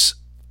this,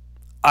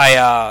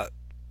 I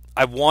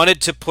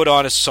wanted to put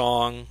on a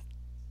song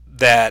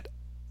that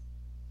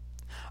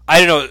I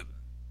don't know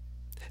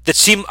that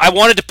seemed I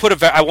wanted to put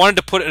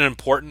an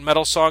important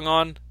metal song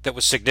on that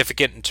was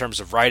significant in terms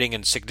of writing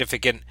and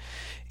significant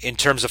in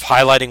terms of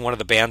highlighting one of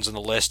the bands on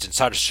the list and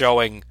sort of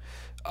showing.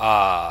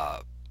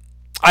 I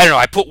don't know.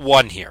 I put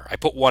one here. I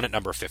put one at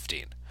number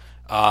 15,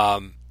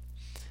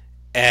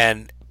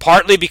 and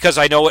partly because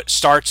I know it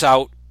starts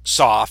out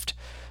soft,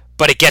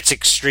 but it gets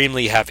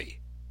extremely heavy,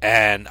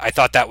 and I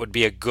thought that would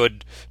be a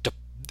good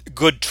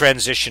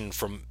transition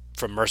from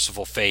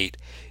Merciful Fate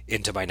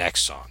into my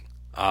next song.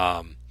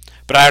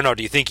 But I don't know.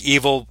 Do you think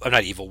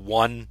not Evil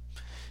 1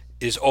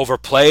 is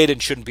overplayed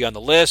and shouldn't be on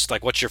the list?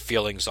 Like, what's your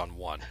feelings on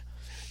 1?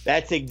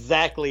 That's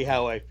exactly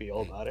how I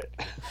feel about it.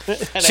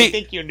 And See, I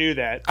think you knew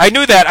that. I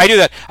knew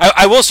that.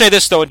 I will say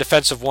this, though, in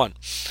defense of 1.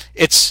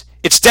 It's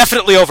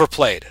definitely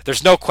overplayed.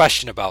 There's no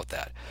question about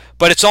that.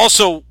 But it's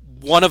also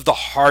one of the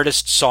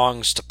hardest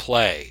songs to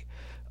play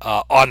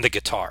on the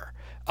guitar.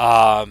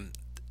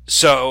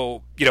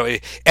 So, you know, and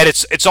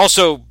it's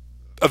also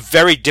a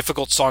very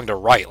difficult song to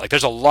write. Like,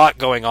 there's a lot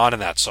going on in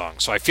that song.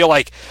 So I feel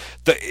like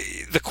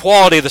the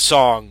quality of the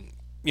song,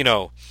 you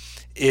know,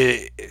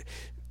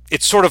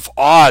 it's sort of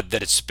odd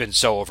that it's been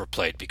so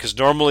overplayed, because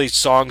normally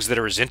songs that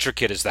are as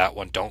intricate as that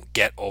one don't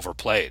get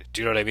overplayed.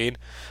 Do you know what I mean?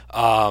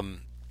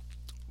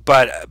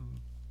 But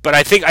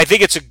I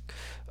think it's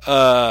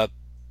a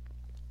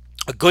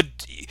good.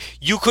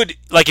 You could,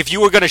 like, if you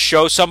were going to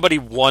show somebody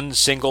one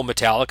single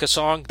Metallica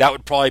song, that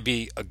would probably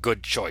be a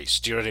good choice.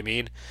 Do you know what I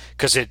mean?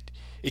 Because it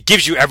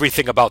gives you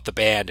everything about the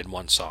band in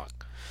one song.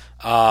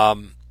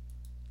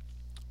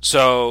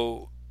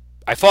 So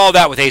I follow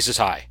that with Aces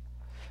High.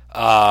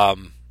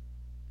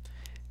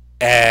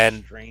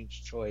 And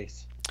Strange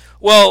choice.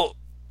 Well,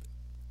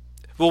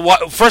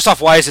 first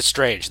off, why is it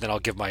strange? Then I'll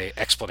give my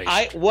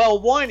explanation.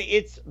 One,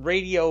 it's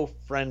radio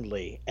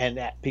friendly,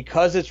 and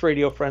because it's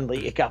radio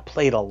friendly, it got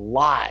played a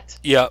lot.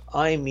 Yeah,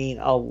 I mean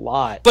a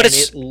lot. But and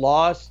it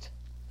lost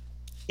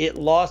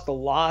a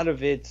lot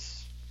of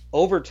its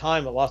over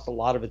time. It lost a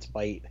lot of its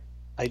bite.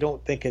 I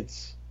don't think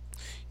it's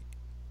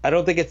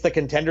the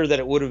contender that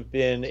it would have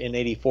been in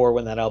 '84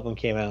 when that album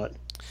came out.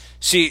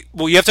 See,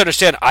 well, you have to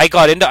understand, I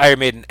got into Iron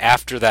Maiden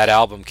after that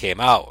album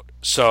came out,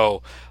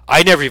 so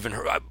I never even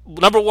heard.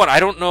 Number one, I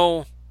don't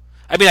know.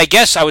 I mean, I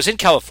guess I was in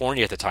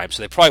California at the time,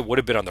 so they probably would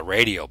have been on the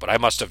radio, but I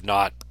must have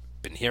not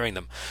been hearing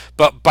them.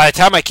 But by the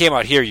time I came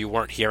out here, you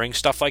weren't hearing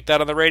stuff like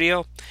that on the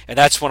radio, and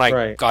that's when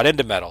I got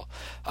into metal.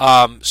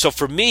 So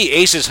for me,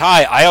 Aces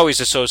High, I always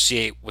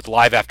associate with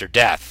Live After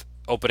Death,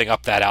 opening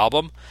up that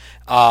album,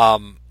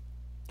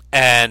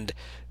 and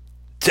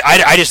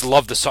I just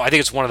love the song. I think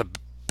it's one of the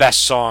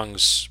best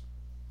songs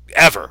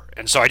ever,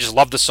 and so I just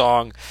love the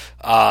song,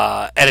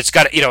 and it's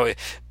got, you know,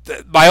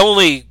 my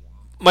only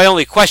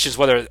question is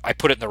whether I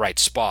put it in the right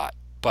spot.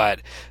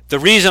 But the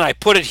reason I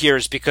put it here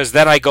is because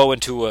then I go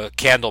into a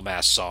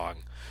Candlemass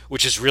song,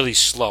 which is really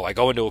slow. I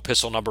go into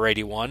Epistle number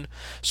 81,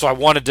 so I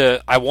wanted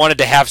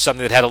to have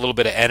something that had a little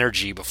bit of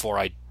energy before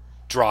I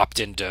dropped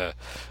into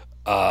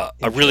a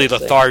really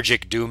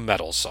lethargic doom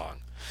metal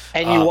song.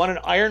 And you want an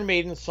Iron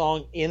Maiden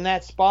song in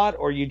that spot,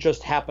 or you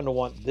just happen to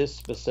want this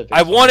specific?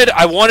 I wanted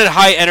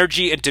high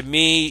energy, and to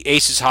me,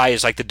 Aces High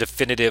is like the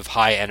definitive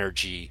high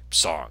energy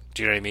song.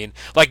 Do you know what I mean?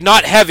 Like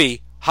not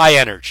heavy, high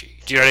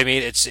energy. Do you know what I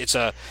mean? It's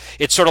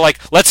sort of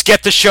like let's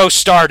get the show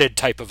started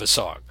type of a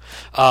song.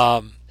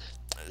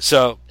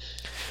 So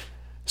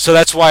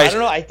that's why I don't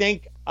know. I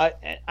think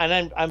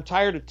I'm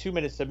tired of 2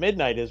 Minutes to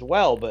Midnight as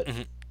well, but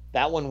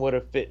that one would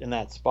have fit in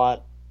that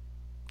spot.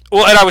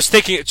 Well, and I was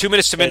thinking 2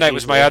 Minutes to Midnight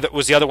was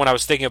the other one I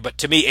was thinking of, but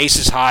to me,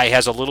 Aces High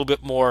has a little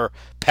bit more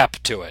pep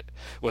to it.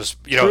 The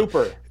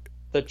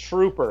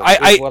Trooper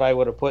is what I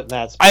would have put in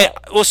that spot.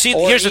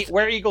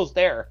 Where Eagles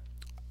Dare.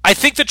 I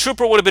think the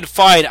Trooper would have been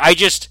fine.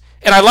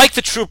 And I like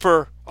the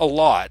Trooper a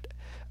lot,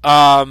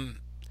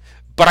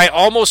 but I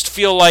almost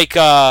feel like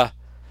Where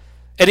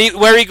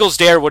Eagles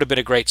Dare would have been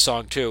a great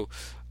song too.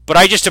 But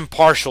I just am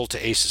partial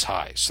to Aces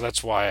High, so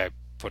that's why I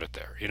put it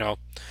there.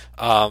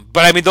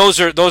 But I mean, those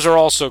are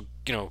also.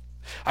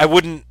 I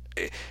wouldn't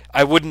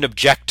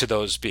object to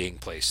those being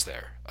placed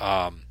there,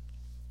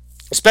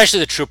 especially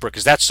the Trooper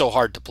because that's so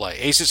hard to play.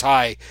 Aces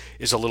High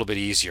is a little bit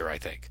easier, I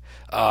think.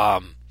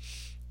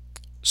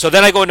 So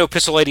then I go into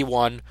Epistle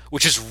 81,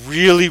 which is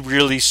really,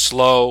 really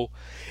slow,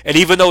 and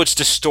even though it's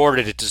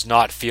distorted, it does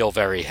not feel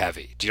very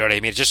heavy. Do you know what I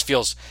mean?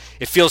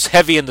 It feels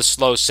heavy in the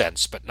slow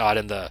sense, but not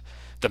in the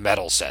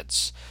metal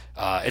sense.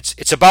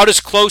 It's about as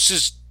close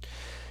as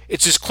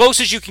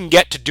you can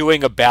get to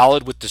doing a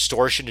ballad with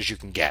distortion as you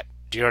can get.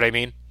 Do you know what I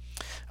mean?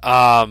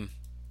 And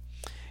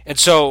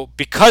so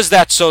because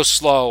that's so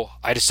slow,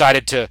 I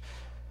decided to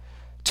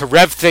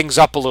rev things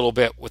up a little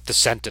bit with the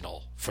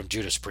Sentinel from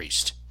Judas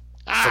Priest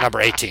for number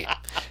 18.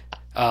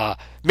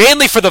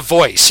 Mainly for the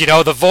voice.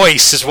 The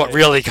voice is what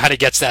really kind of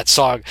gets that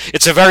song.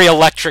 It's a very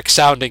electric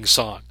sounding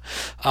song.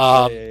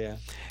 And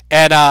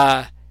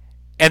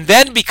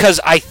then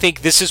because I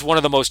think this is one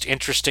of the most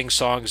interesting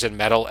songs in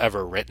metal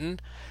ever written,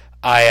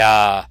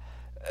 I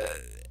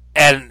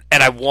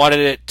wanted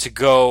it to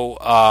go.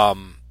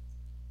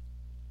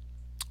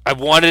 I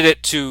wanted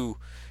it to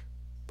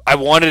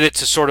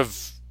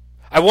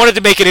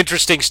make an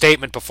interesting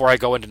statement before I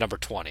go into number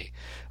 20.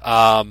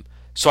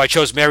 So I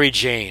chose Mary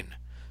Jane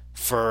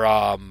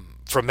from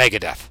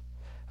Megadeth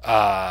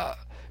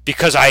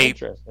because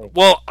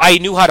I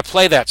knew how to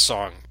play that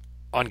song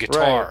on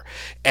guitar,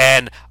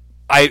 and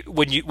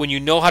when you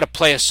know how to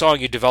play a song,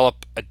 you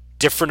develop a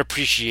different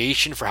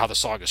appreciation for how the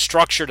song is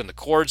structured and the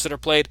chords that are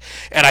played,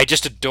 and I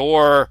just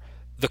adore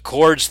the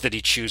chords that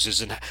he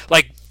chooses. And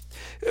like,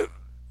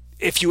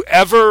 if you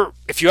ever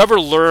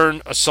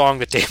learn a song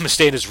that Dave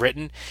Mustaine has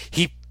written,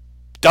 he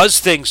does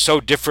things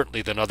so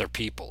differently than other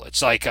people.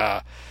 It's like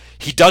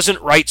he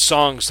doesn't write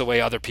songs the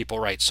way other people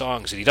write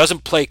songs, and he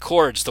doesn't play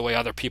chords the way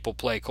other people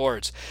play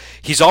chords.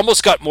 He's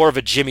almost got more of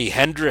a Jimi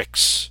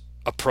Hendrix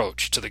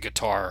approach to the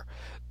guitar,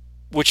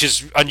 which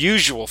is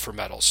unusual for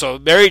metal. So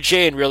Mary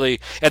Jane really,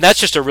 and that's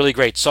just a really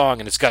great song,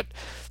 and it's got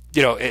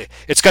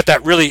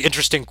that really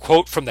interesting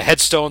quote from the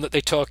headstone that they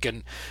took,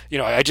 and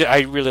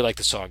I really like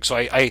the song. So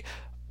I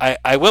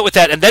went with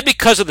that, and then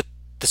because of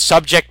the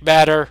subject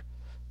matter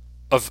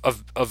of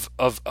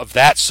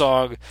that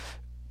song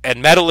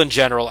and metal in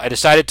general, I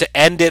decided to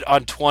end it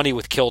on 20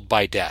 with Killed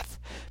by Death.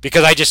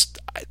 Because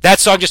that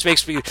song just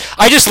makes me,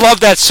 I just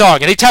love that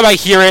song. Anytime I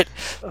hear it,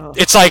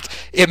 it's like,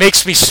 it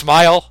makes me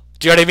smile.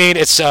 Do you know what I mean?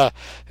 It's, and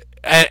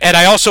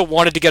I also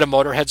wanted to get a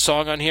Motorhead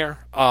song on here.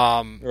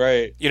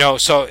 Right.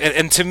 So,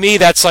 and to me,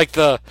 that's like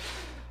I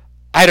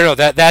don't know,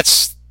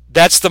 that's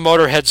the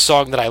Motorhead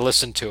song that I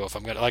listen to. If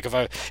I'm going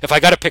to, if I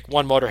got to pick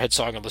one Motorhead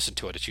song and listen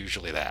to it, it's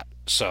usually that.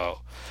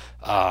 So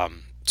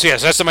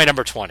that's my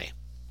number 20.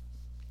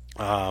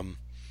 I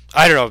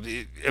don't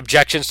know,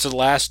 objections to the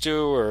last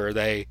two, or are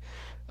they,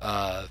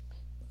 I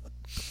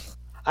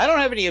don't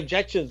have any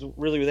objections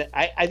really with it.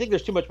 I think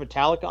there's too much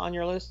Metallica on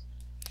your list.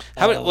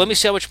 Let me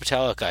see how much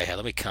Metallica I had.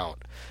 Let me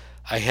count.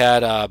 I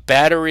had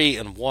Battery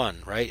and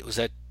 1, right? Was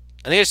that?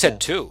 I think I said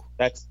 2.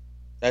 That's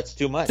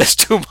too much. That's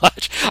too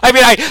much. I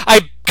mean,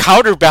 I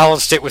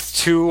counterbalanced it with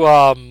two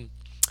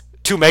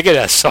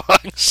Megadeth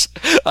songs.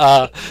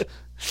 But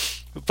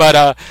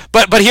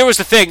here was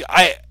the thing.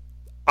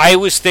 I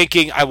was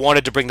thinking I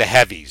wanted to bring the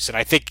heavies, and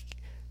I think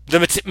the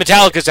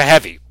Metallica's a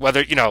heavy.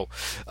 Whether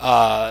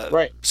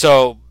right.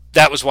 So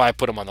that was why I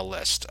put them on the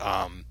list.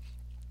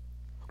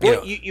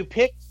 You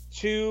picked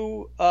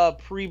two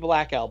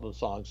pre-Black Album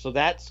songs, so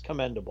that's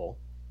commendable.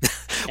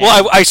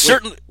 Well, I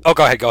certainly. Oh,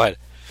 go ahead.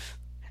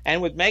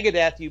 And with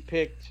Megadeth, you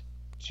picked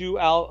two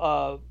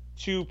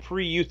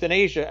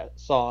pre-Euthanasia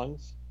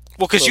songs.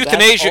 Well, because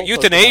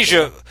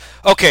Euthanasia.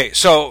 Okay,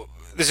 so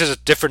this is a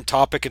different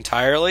topic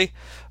entirely,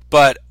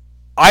 but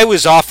I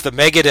was off the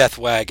Megadeth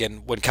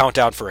wagon when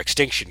Countdown for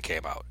Extinction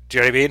came out. Do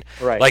you know what I mean?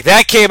 Right. Like,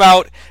 that came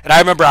out, and I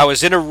remember I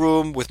was in a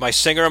room with my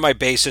singer and my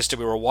bassist, and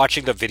we were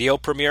watching the video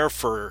premiere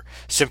for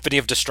Symphony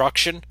of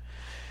Destruction,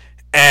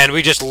 and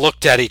we just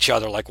looked at each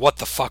other like, what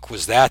the fuck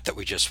was that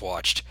we just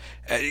watched?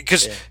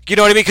 Because, you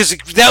know what I mean? Because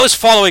that was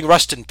following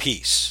Rust in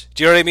Peace.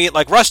 Do you know what I mean?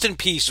 Like, Rust in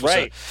Peace was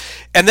right.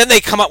 and then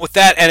they come up with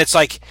that, and it's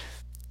like,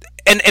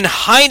 and in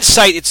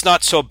hindsight, it's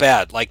not so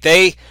bad. Like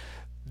they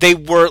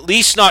were at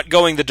least not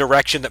going the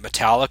direction that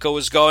Metallica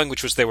was going,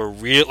 which was they were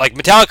like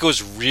Metallica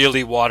was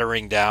really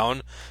watering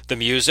down the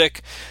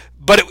music,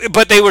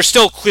 but they were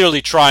still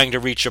clearly trying to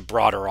reach a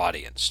broader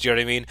audience. Do you know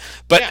what I mean?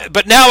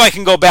 But now I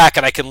can go back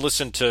and I can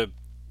listen to.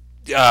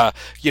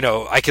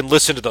 I can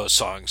listen to those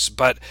songs,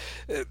 but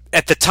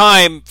at the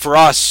time for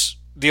us,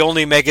 the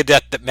only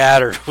Megadeth that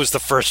mattered was the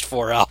first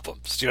 4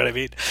 albums. Do you know what I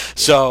mean?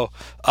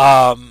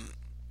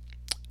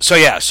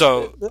 Yeah.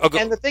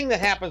 And the thing that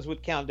happens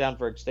with Countdown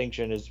for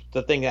Extinction is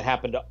the thing that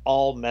happened to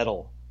all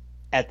metal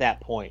at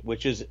that point,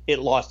 which is it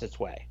lost its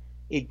way.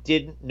 It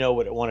didn't know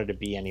what it wanted to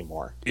be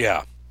anymore.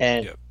 Yeah.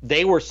 And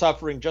they were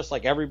suffering just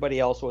like everybody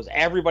else was.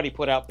 Everybody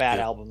put out bad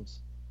albums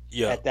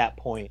at that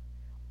point.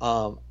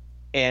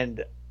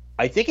 And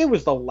I think it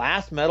was the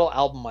last metal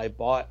album I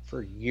bought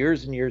for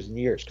years and years and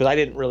years, because I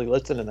didn't really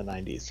listen in the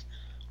 90s,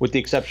 with the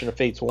exception of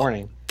Fate's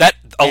Warning.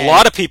 A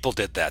lot of people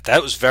did that.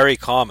 That was very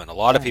common. A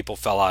lot of people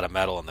fell out of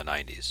metal in the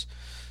 90s.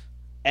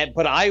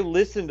 But I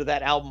listened to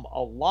that album a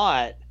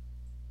lot,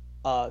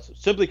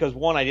 simply because,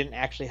 one, I didn't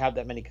actually have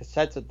that many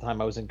cassettes at the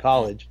time. I was in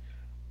college.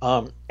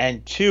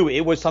 And 2,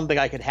 it was something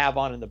I could have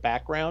on in the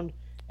background,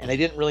 and I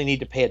didn't really need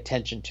to pay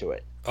attention to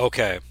it.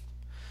 Okay.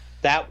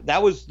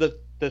 That was the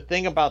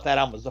thing about that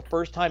album. Was the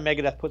first time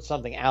Megadeth put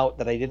something out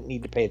that I didn't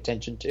need to pay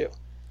attention to.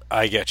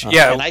 I get you.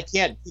 Yeah. And I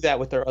can't do that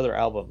with their other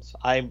albums.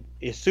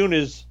 As soon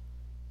as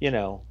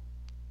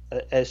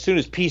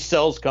Peace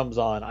Sells comes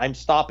on, I'm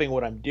stopping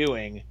what I'm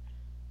doing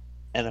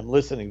and I'm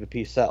listening to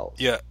Peace Sells.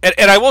 Yeah.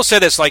 And I will say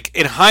this, like,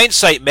 in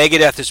hindsight,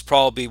 Megadeth is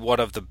probably one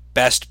of the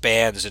best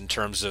bands in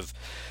terms of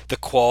the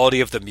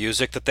quality of the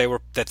music that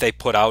they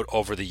put out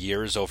over the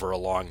years, over a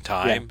long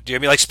time. Yeah. Do you know what I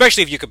mean? Like,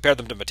 especially if you compare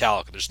them to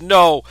Metallica. There's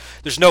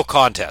no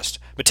contest.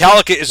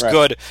 Metallica is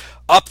good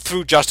up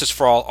through Justice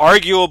for All,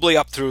 arguably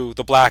up through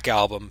the Black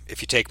Album,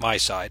 if you take my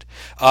side.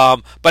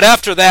 But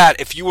after that,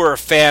 if you were a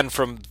fan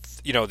from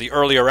the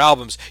earlier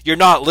albums, you're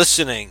not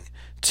listening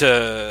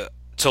to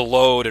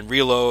Load and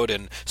Reload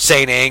and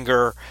Saint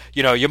Anger.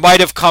 You might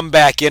have come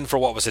back in for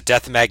what was it,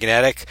 Death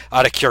Magnetic,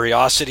 out of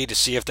curiosity to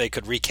see if they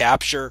could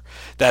recapture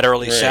that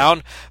early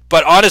sound.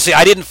 But honestly,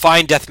 I didn't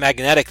find Death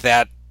Magnetic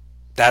that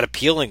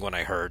appealing when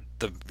I heard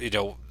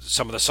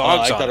some of the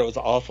songs. I thought it was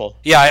awful.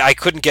 Yeah, I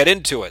couldn't get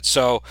into it.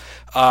 So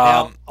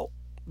now,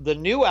 the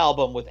new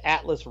album with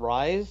Atlas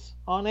Rise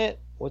on it,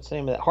 what's the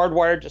name of that?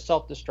 Hardwired to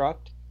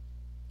Self-Destruct.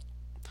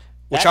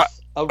 That's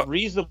a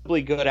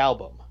reasonably good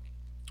album.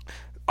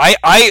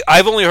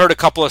 I've only heard a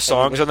couple of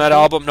songs on that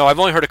album. No, I've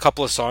only heard a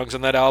couple of songs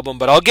on that album,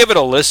 but I'll give it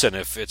a listen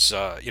if it's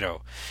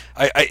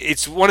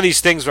it's one of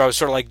these things where I was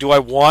sort of like, do I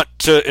want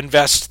to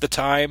invest the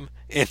time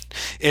in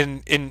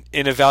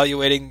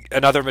evaluating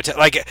another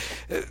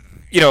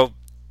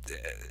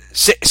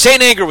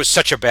Saint Anger was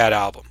such a bad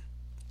album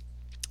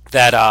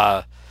that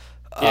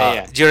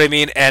do you know what I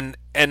mean?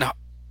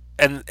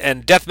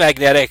 And Death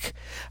Magnetic,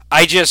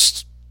 I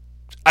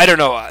don't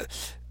know.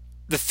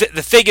 The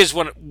thing is,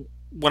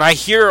 when I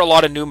hear a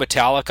lot of new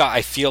Metallica,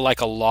 I feel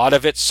like a lot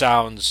of it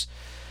sounds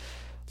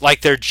like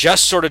they're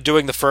just sort of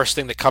doing the first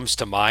thing that comes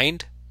to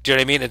mind. Do you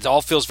know what I mean? It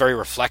all feels very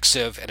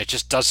reflexive, and it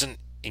just doesn't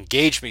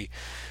engage me.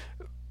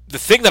 The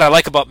thing that I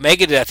like about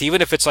Megadeth,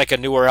 even if it's like a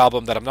newer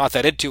album that I'm not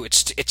that into,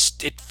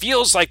 it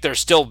feels like they're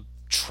still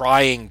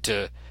trying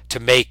to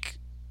make.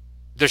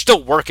 They're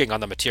still working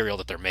on the material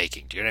that they're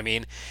making. Do you know what I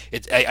mean?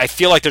 I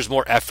feel like there's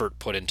more effort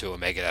put into a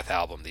Megadeth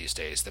album these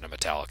days than a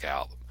Metallica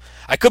album.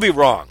 I could be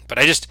wrong, but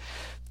I just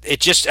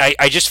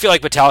feel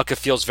like Metallica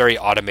feels very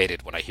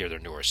automated when I hear their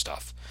newer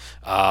stuff.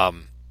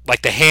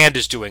 Like the hand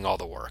is doing all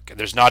the work, and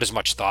there's not as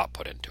much thought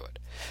put into it.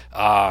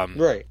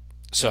 Right.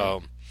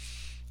 So,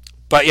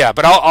 but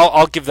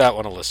I'll give that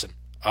one a listen.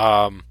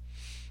 So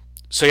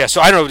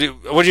I don't know.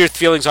 What are your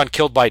feelings on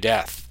Killed by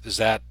Death? Is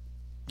that,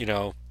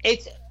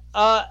 It's.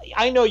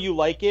 I know you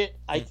like it.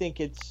 I think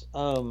it's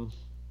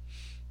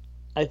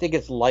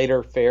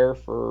lighter fare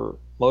for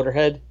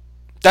Motorhead.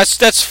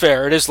 That's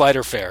fair. It is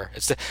lighter fare.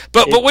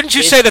 But wouldn't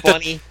you say that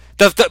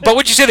but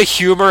wouldn't you say the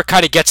humor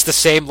kind of gets the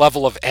same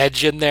level of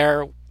edge in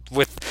there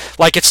with,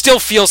 like, it still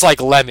feels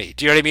like Lemmy?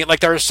 Do you know what I mean? Like,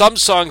 there are some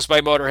songs by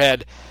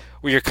Motorhead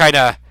where you're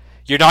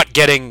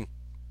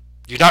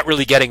not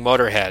really getting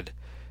Motorhead.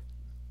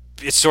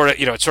 It's sort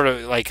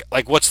of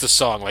like what's the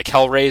song, like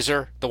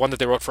Hellraiser, the one that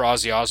they wrote for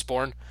Ozzy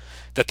Osbourne,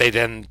 that they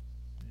then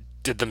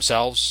did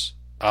themselves.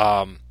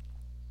 Are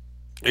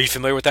you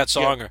familiar with that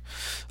song?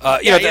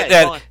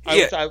 Yeah.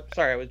 I'm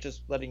sorry, I was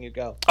just letting you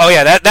go. Oh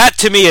yeah, that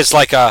to me is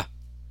like a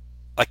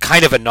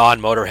kind of a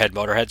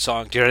non-Motorhead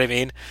song. Do you know what I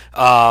mean?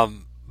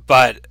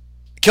 But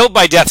Killed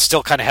by Death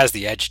still kind of has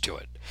the edge to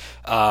it.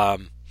 But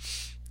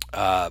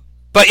yeah,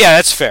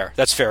 that's fair.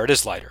 That's fair. It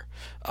is lighter.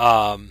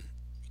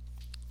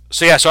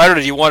 So I don't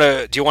know. Do you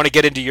want to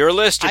get into your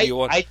list, or do you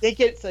want? I think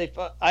it's I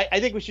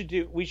think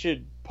we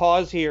should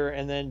pause here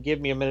and then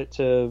give me a minute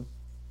to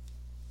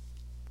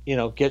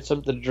get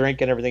something to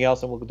drink and everything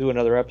else, and we'll do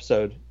another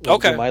episode. We'll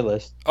do my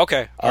list.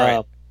 Okay. All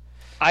right.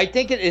 I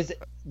think it is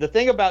the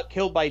thing about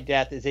Killed by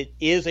Death is it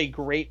is a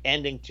great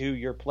ending to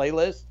your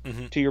playlist,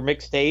 to your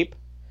mixtape,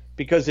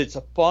 because it's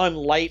a fun,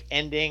 light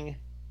ending.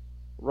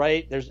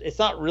 Right? It's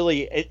not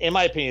really, in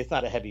my opinion, it's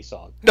not a heavy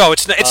song. No,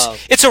 it's not.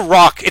 It's a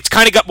rock. It's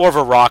kind of got more of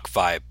a rock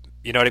vibe.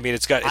 You know what I mean?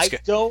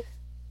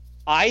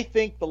 I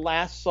think the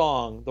last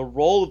song, the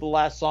role of the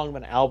last song of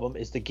an album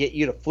is to get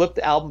you to flip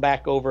the album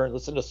back over and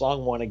listen to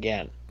song one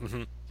again,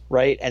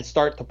 right? And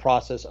start the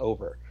process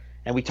over.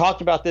 And we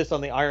talked about this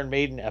on the Iron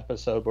Maiden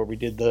episode where we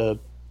did the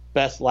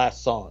best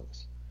last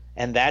songs.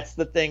 And that's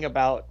the thing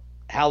about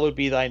Hallowed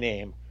Be Thy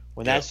Name.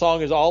 When that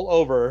song is all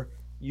over,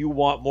 you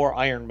want more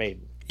Iron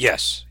Maiden.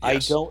 Yes. I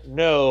don't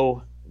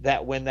know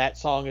that when that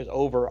song is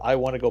over, I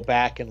want to go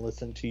back and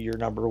listen to your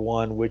number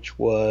one, which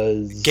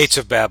was Gates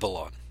of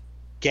Babylon.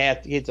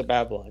 Gates of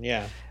Babylon,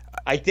 yeah.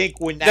 I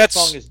think when that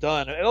song is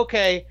done,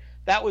 okay,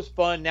 that was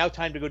fun. Now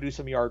time to go do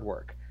some yard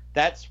work.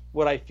 That's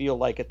what I feel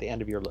like at the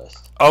end of your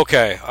list.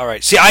 Okay, all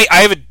right. See, I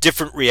have a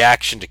different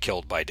reaction to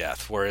Killed by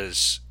Death,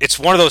 whereas it's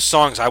one of those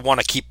songs I want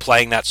to keep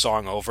playing that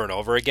song over and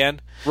over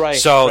again. Right.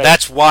 So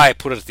that's why I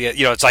put it at the end.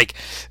 You know, it's like...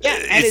 Yeah,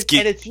 and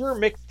it's your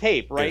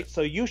mixtape, right? Yeah.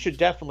 So you should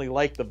definitely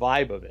like the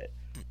vibe of it.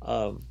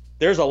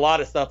 There's a lot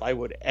of stuff I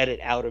would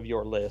edit out of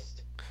your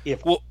list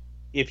if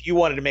you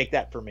wanted to make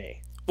that for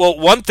me. Well,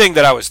 one thing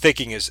that I was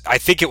thinking is I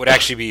think it would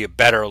actually be a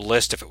better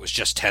list if it was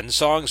just 10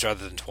 songs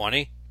rather than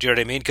 20. Do you know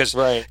what I mean? Because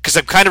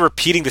I'm kind of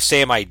repeating the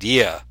same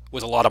idea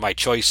with a lot of my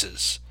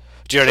choices.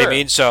 Do you know what I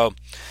mean? So,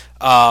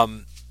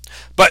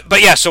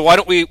 but yeah. So why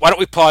don't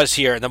we pause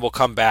here and then we'll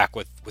come back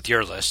with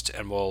your list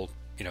and we'll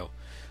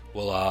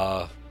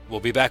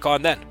be back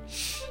on then.